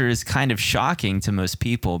answer is kind of shocking to most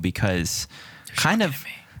people because I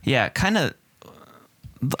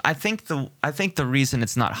think the reason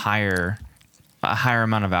it's not a higher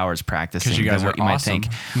amount of hours practicing 'Cause you guys than what are you might awesome.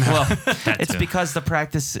 think. Well, it's too. because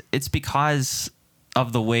it's because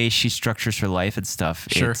of the way she structures her life and stuff.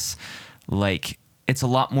 Sure. It's like, it's a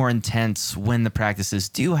lot more intense when the practices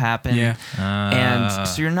do happen. Yeah. And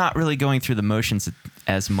so you're not really going through the motions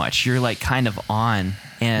as much. You're like kind of on.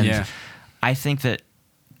 And Yeah. I think that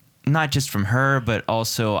not just from her, but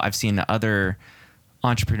also I've seen other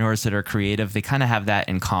entrepreneurs that are creative, they kind of have that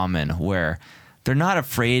in common where they're not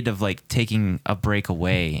afraid of like taking a break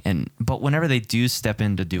away. But whenever they do step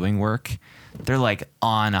into doing work, they're like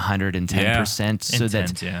on 110% so Intense,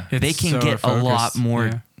 that yeah. they It's can so get a lot focused, more,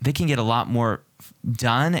 yeah. they can get a lot more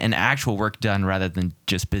done and actual work done rather than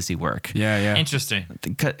just busy work. Yeah, yeah. Interesting.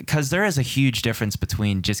 Because there is a huge difference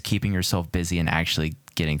between just keeping yourself busy and actually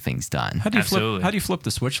getting things done. How do Absolutely. you flip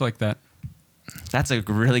the switch like that? That's a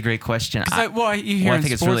really great question. You hear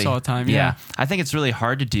in sports all the time. Yeah. I think it's really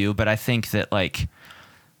hard to do, but I think that like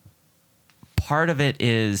part of it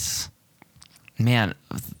is, man,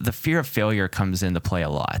 the fear of failure comes into play a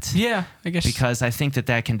lot. Yeah, I guess. Because I think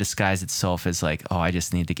that can disguise itself as like, oh, I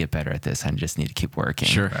just need to get better at this. I just need to keep working.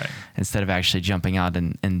 Sure. Right. Instead of actually jumping out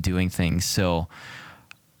and doing things. So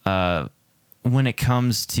when it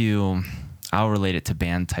comes to, I'll relate it to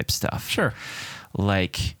band type stuff. Sure.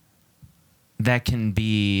 Like that can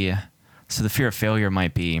be, so the fear of failure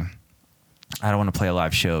might be, I don't want to play a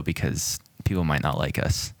live show because people might not like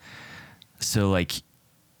us. So like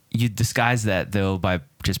you disguise that though by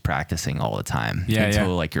just practicing all the time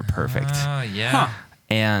until like you're perfect. Yeah. Huh.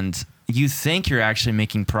 And you think you're actually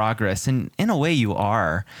making progress, and in a way you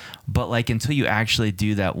are, but like until you actually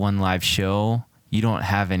do that one live show, you don't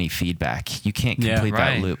have any feedback. You can't complete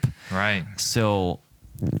that loop. Right. So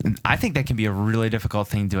I think that can be a really difficult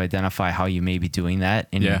thing to identify how you may be doing that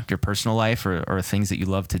in your personal life or things that you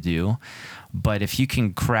love to do. But if you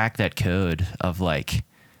can crack that code of like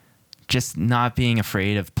just not being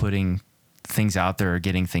afraid of putting things out there or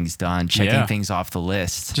getting things done, checking things off the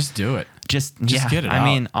list. Just do it. Just get it I out.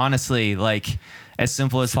 mean, honestly, like as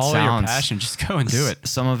simple as Follow it sounds, your passion. Just go and do it.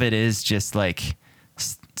 Some of it is just like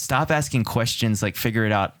stop asking questions, like figure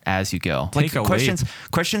it out as you go. Take Like a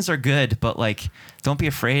questions are good, but like don't be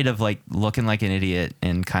afraid of like looking like an idiot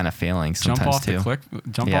and kind of failing sometimes Jump off too.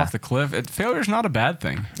 off the cliff. Failure's not a bad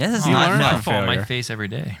thing. This is You not learn no. I from fall on my failure. face every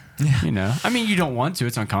day. You know, I mean, you don't want to.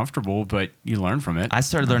 It's uncomfortable, but you learn from it. I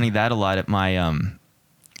started learning that a lot at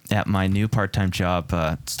my new part-time job,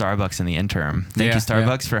 Starbucks in the interim. Thank Yeah, you,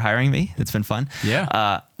 Starbucks, for hiring me. It's been fun.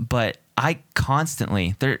 Yeah. But I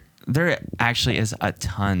constantly there actually is a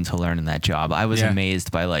ton to learn in that job. I was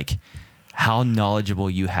amazed by like how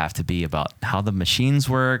knowledgeable you have to be about how the machines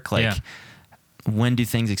work, like when do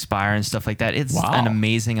things expire and stuff like that. It's an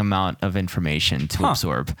amazing amount of information to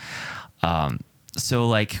absorb. So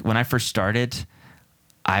like when I first started,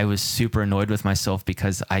 I was super annoyed with myself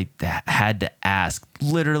because I had to ask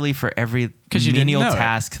literally for every menial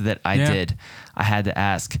task that I did. I had to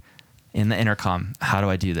ask in the intercom, how do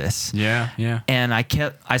I do this? Yeah. And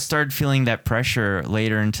I started feeling that pressure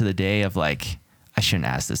later into the day of like, I shouldn't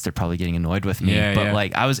ask this. They're probably getting annoyed with me. But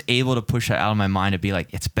like I was able to push that out of my mind to be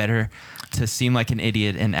like, it's better to seem like an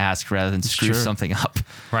idiot and ask rather than screw something up.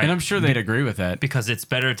 Right. And I'm sure they'd agree with that. Because it's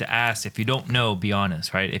better to ask. If you don't know, be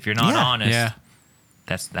honest, right? If you're not honest,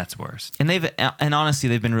 that's worse. And honestly,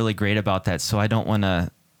 they've been really great about that. So I don't want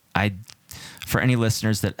to, for any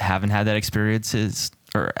listeners that haven't had that experience,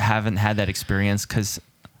 because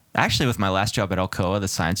actually with my last job at Alcoa, the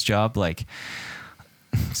science job, like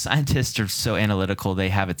scientists are so analytical, they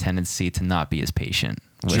have a tendency to not be as patient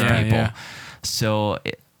with people. Yeah. So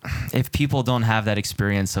if people don't have that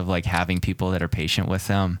experience of like having people that are patient with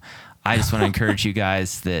them, I just want to encourage you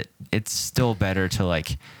guys that it's still better to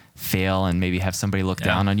like fail and maybe have somebody look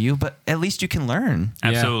down on you, but at least you can learn.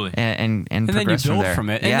 Absolutely. And then you progress build from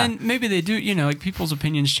there. it. And then maybe they do, like people's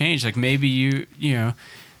opinions change. Like maybe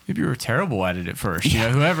maybe you were terrible at it at first,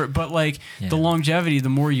 whoever, but like the longevity, the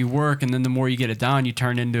more you work and then the more you get it down, you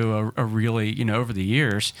turn into a really, over the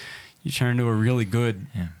years, you turn into a really good,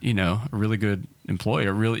 a really good employee,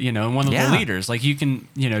 or really, and one of the leaders. Like you can,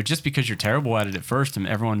 just because you're terrible at it at first and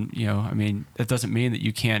everyone, I mean, that doesn't mean that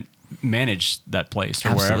you can't manage that place or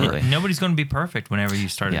Absolutely. wherever. Nobody's going to be perfect whenever you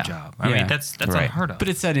start Yeah. a job. I mean, that's Right. unheard of. But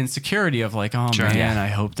it's that insecurity of like, oh Sure. man, Yeah. I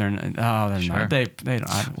hope they're not. Sure. They don't.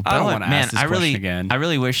 I don't Bowen, want to ask this I really, question again. I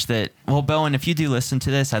really wish that. Well, Bowen, if you do listen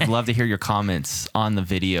to this, I'd love to hear your comments on the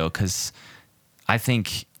video because I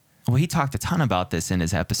think. Well, he talked a ton about this in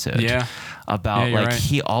his episode. Yeah. About Yeah, you're like right.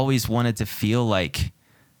 he always wanted to feel like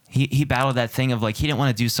he battled that thing of like he didn't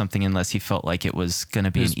want to do something unless he felt like it was going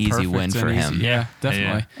to be It an was easy perfect win and for easy. him. Yeah,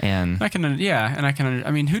 definitely. And I can.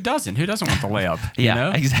 I mean, who doesn't? Who doesn't want the layup? You yeah,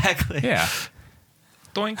 know? exactly. Yeah.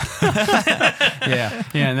 Doink. Yeah.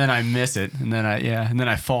 And then I miss it, and then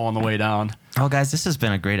I fall on the way down. Well, guys, this has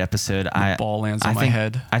been a great episode. Ball lands on my think,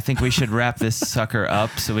 head. I think we should wrap this sucker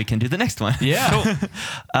up so we can do the next one.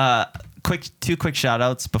 Yeah. Two quick shout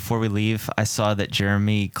outs before we leave. I saw that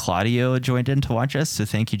Jeremy Claudio joined in to watch us. So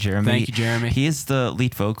thank you, Jeremy. Thank you, Jeremy. He is the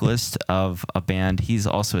lead vocalist of a band. He's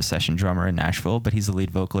also a session drummer in Nashville, but he's the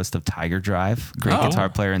lead vocalist of Tiger Drive. Great Oh. guitar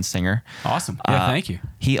player and singer. Awesome. Yeah. Thank you.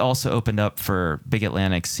 He also opened up for Big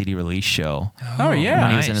Atlantic's CD release show. Oh, yeah.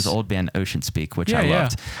 When he was in Nice. his old band Ocean Speak, which Yeah, I yeah.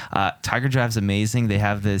 loved. Tiger Drive's amazing. They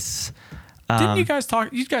have this. Didn't you guys talk?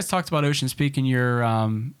 You guys talked about Ocean Speak in your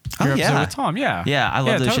episode yeah. with Tom. Yeah. Yeah, I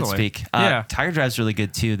love Ocean totally. Speak. Yeah. Tiger Drive's really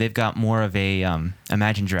good too. They've got more of a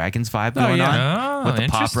Imagine Dragons vibe Oh, going yeah. on Oh, with the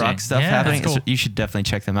pop interesting. rock stuff Yeah, happening. that's cool. So you should definitely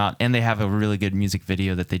check them out. And they have a really good music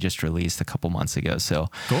video that they just released a couple months ago. So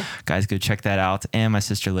Cool. guys, go check that out. And my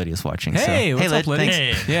sister Lydia's watching. Hey, so, what's hey, up, Lydia?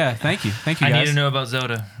 thanks. Hey. Yeah. Thank you. Thank you, I guys. need to know about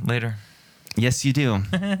Zoda later. Yes, you do.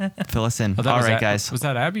 Fill us in. Oh, that All was right, that- guys. Was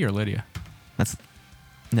that Abby or Lydia?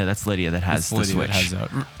 That's Lydia that has It's the Lydia Switch. that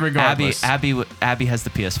has that. Regardless. Abby has the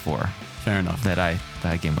PS4 Fair enough. that I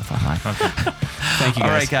game with online. Thank you, guys. All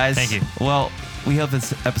right, guys. Thank you. Well, we hope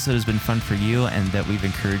this episode has been fun for you and that we've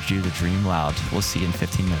encouraged you to dream loud. We'll see you in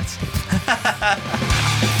 15 minutes.